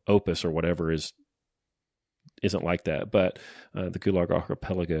 opus or whatever isn't like that. But the Gulag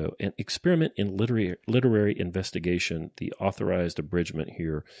Archipelago, an experiment in literary investigation, the authorized abridgment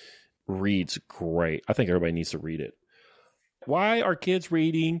here reads great. I think everybody needs to read it. Why are kids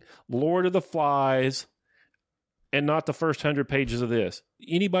reading Lord of the Flies and not the first 100 pages of this?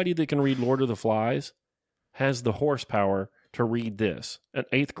 Anybody that can read Lord of the Flies has the horsepower to read this. An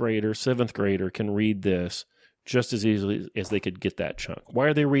 8th grader, 7th grader can read this just as easily as they could get that chunk. Why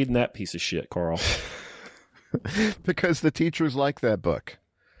are they reading that piece of shit, Carl? Because the teachers like that book.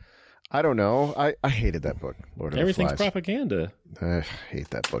 I don't know. I hated that book, Lord of the Flies. Everything's propaganda. I hate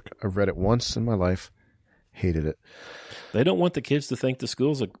that book. I've read it once in my life. Hated it. They don't want the kids to think the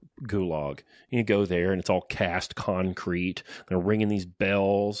school's a gulag. You go there and it's all cast concrete. They're ringing these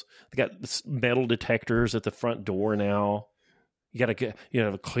bells. They got metal detectors at the front door now. You got to get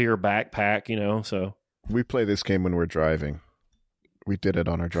a clear backpack, so. We play this game when we're driving. We did it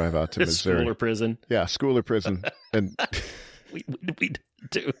on our drive out to Missouri. School or prison? Yeah, school or prison. And we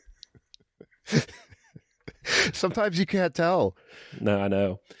do. Sometimes you can't tell. No, I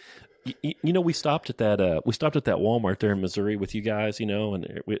know. We stopped at that Walmart there in Missouri with you guys,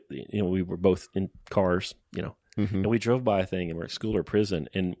 and we were both in cars, and we drove by a thing and we're at school or prison,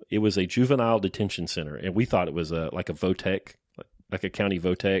 and it was a juvenile detention center, and we thought it was like a VOTEC, like a county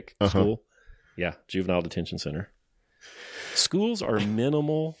VOTEC school. Yeah, juvenile detention center. Schools are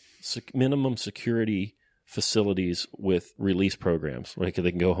minimum security facilities with release programs, like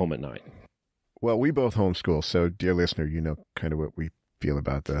they can go home at night. Well, we both homeschool, so dear listener, you know kind of what we feel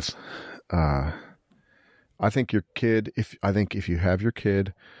about this. I think your kid, if you have your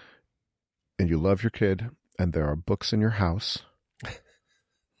kid and you love your kid and there are books in your house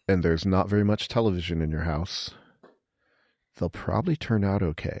and there's not very much television in your house, they'll probably turn out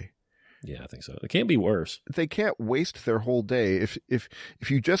okay. Yeah, I think so. It can't be worse. They can't waste their whole day. If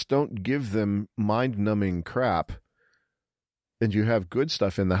you just don't give them mind-numbing crap and you have good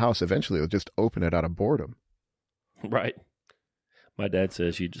stuff in the house, eventually they'll just open it out of boredom. Right. My dad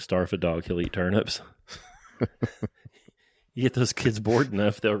says you starve a dog, he'll eat turnips. You get those kids bored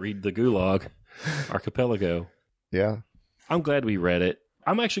enough, they'll read the Gulag Archipelago. Yeah. I'm glad we read it.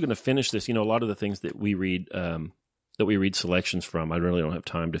 I'm actually going to finish this. A lot of the things that we read selections from, I really don't have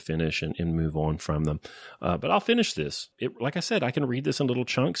time to finish and move on from them. But I'll finish this. Like I said, I can read this in little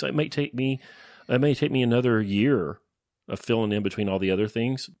chunks. It may take me another year of filling in between all the other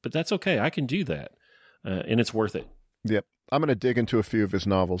things, but that's okay. I can do that. And it's worth it. Yep. I'm going to dig into a few of his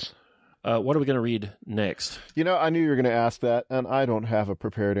novels. What are we going to read next? I knew you were going to ask that, and I don't have a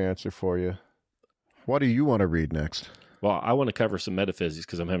prepared answer for you. What do you want to read next? Well, I want to cover some metaphysics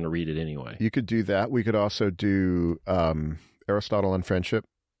because I'm having to read it anyway. You could do that. We could also do Aristotle and Friendship.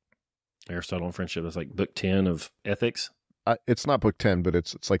 Aristotle and Friendship is like book 10 of ethics. It's not book 10, but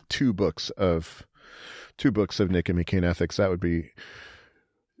it's like two books of Nicomachean Ethics.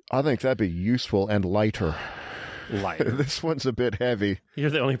 I think that'd be useful and lighter. Lighter. This one's a bit heavy. You're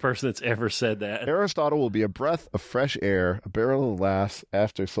the only person that's ever said that. Aristotle will be a breath of fresh air, a barrel of laughs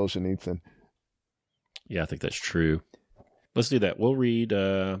after Solzhenitsyn. Yeah, I think that's true. Let's do that. We'll read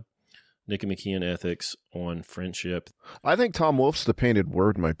Nicomachean Ethics on Friendship. I think Tom Wolfe's The Painted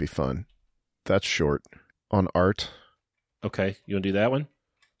Word might be fun. That's short. On art. Okay, you want to do that one?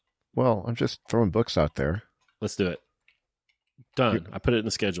 Well, I'm just throwing books out there. Let's do it. Done. I put it in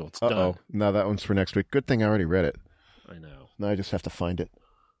the schedule. It's done. Now that one's for next week. Good thing I already read it. I know. Now I just have to find it.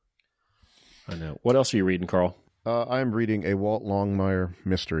 I know. What else are you reading, Carl? I'm reading a Walt Longmire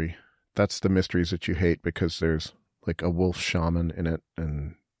mystery. That's the mysteries that you hate because there's like a wolf shaman in it,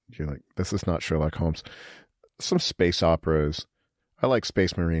 and you're like, this is not Sherlock Holmes. Some space operas. I like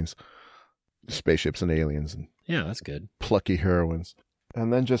Space Marines, spaceships and aliens, and yeah, that's good. Plucky heroines.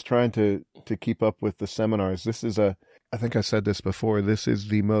 And then just trying to keep up with the seminars. This is I think I said this before, this is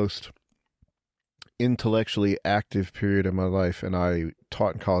the most intellectually active period of my life, and I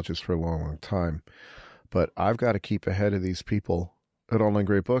taught in colleges for a long, long time. But I've got to keep ahead of these people at Online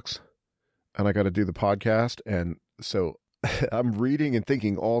Great Books, and I got to do the podcast, and so I'm reading and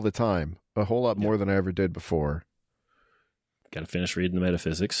thinking all the time, a whole lot more than I ever did before. Got to finish reading the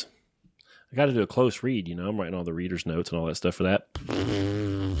metaphysics. I got to do a close read, I'm writing all the reader's notes and all that stuff for that.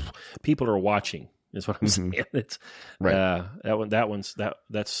 People are watching. Is what I'm saying. It's right.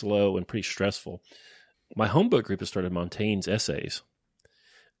 That's slow and pretty stressful. My home book group has started Montaigne's essays,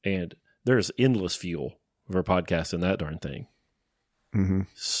 and there's endless fuel for a podcast in that darn thing. Mm-hmm.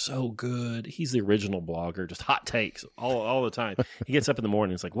 So good. He's the original blogger, just hot takes all the time. He gets up in the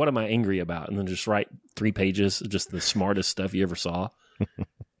morning, it's like, what am I angry about? And then just write 3 pages, just the smartest stuff you ever saw.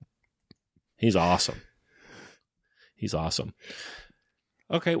 He's awesome.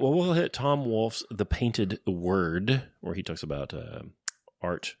 Okay, well, we'll hit Tom Wolfe's The Painted Word, where he talks about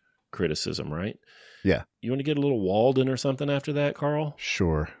art criticism, right? Yeah. You want to get a little Walden or something after that, Karl?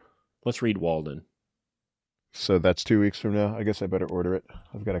 Sure. Let's read Walden. So that's 2 weeks from now. I guess I better order it.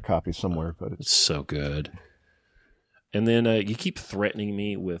 I've got a copy somewhere, but it's so good. And then you keep threatening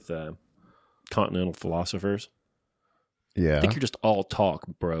me with continental philosophers. Yeah. I think you're just all talk,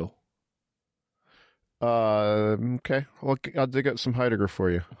 bro. Okay. Well, I'll dig up some Heidegger for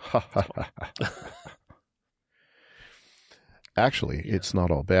you. Actually, it's not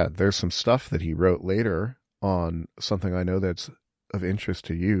all bad. There's some stuff that he wrote later on something I know that's of interest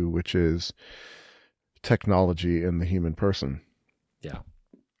to you, which is technology in the human person. Yeah.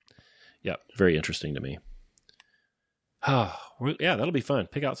 Yeah. Very interesting to me. Yeah, that'll be fun.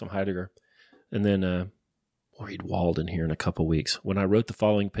 Pick out some Heidegger. And then we'll read Walden here in a couple weeks. When I wrote the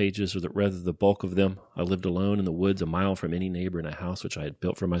following pages, or rather the bulk of them, I lived alone in the woods a mile from any neighbor in a house which I had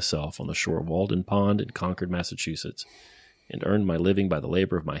built for myself on the shore of Walden Pond in Concord, Massachusetts, and earned my living by the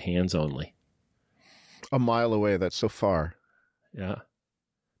labor of my hands only. A mile away, that's so far. Yeah.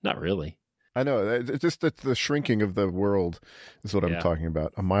 Not really. I know. It's just that the shrinking of the world is what I'm talking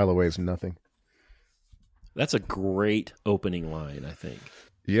about. A mile away is nothing. That's a great opening line, I think.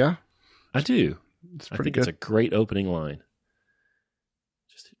 Yeah? I do. It's pretty good. It's a great opening line.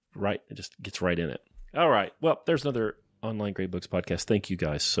 It just gets right in it. All right. Well, there's another Online Great Books podcast. Thank you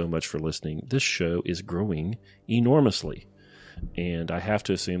guys so much for listening. This show is growing enormously. And I have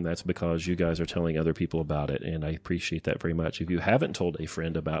to assume that's because you guys are telling other people about it, and I appreciate that very much. If you haven't told a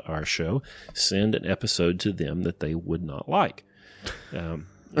friend about our show, send an episode to them that they would not like. And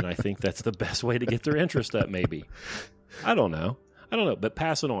I think that's the best way to get their interest up, maybe. I don't know, but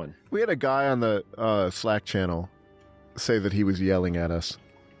pass it on. We had a guy on the Slack channel say that he was yelling at us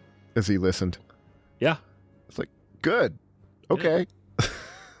as he listened. Yeah. It's like, good. Okay. Yeah.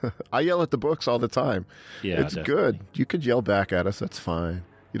 I yell at the books all the time. Yeah, it's definitely good. You could yell back at us. That's fine.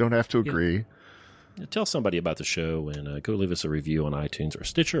 You don't have to agree. Yeah. Tell somebody about the show, and go leave us a review on iTunes or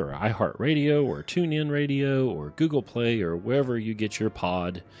Stitcher or iHeartRadio or TuneIn Radio or Google Play or wherever you get your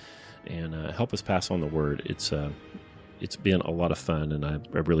pod, and help us pass on the word. It's been a lot of fun, and I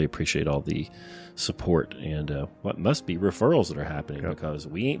really appreciate all the support and what must be referrals that are happening because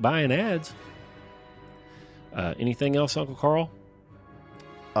we ain't buying ads. Anything else, Uncle Karl?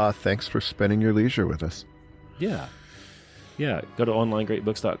 Thanks for spending your leisure with us. Yeah. Go to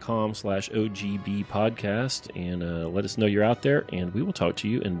onlinegreatbooks.com/OGB podcast and let us know you're out there. And we will talk to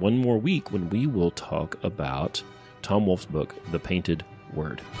you in one more week when we will talk about Tom Wolfe's book, The Painted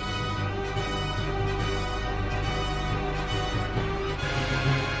Word.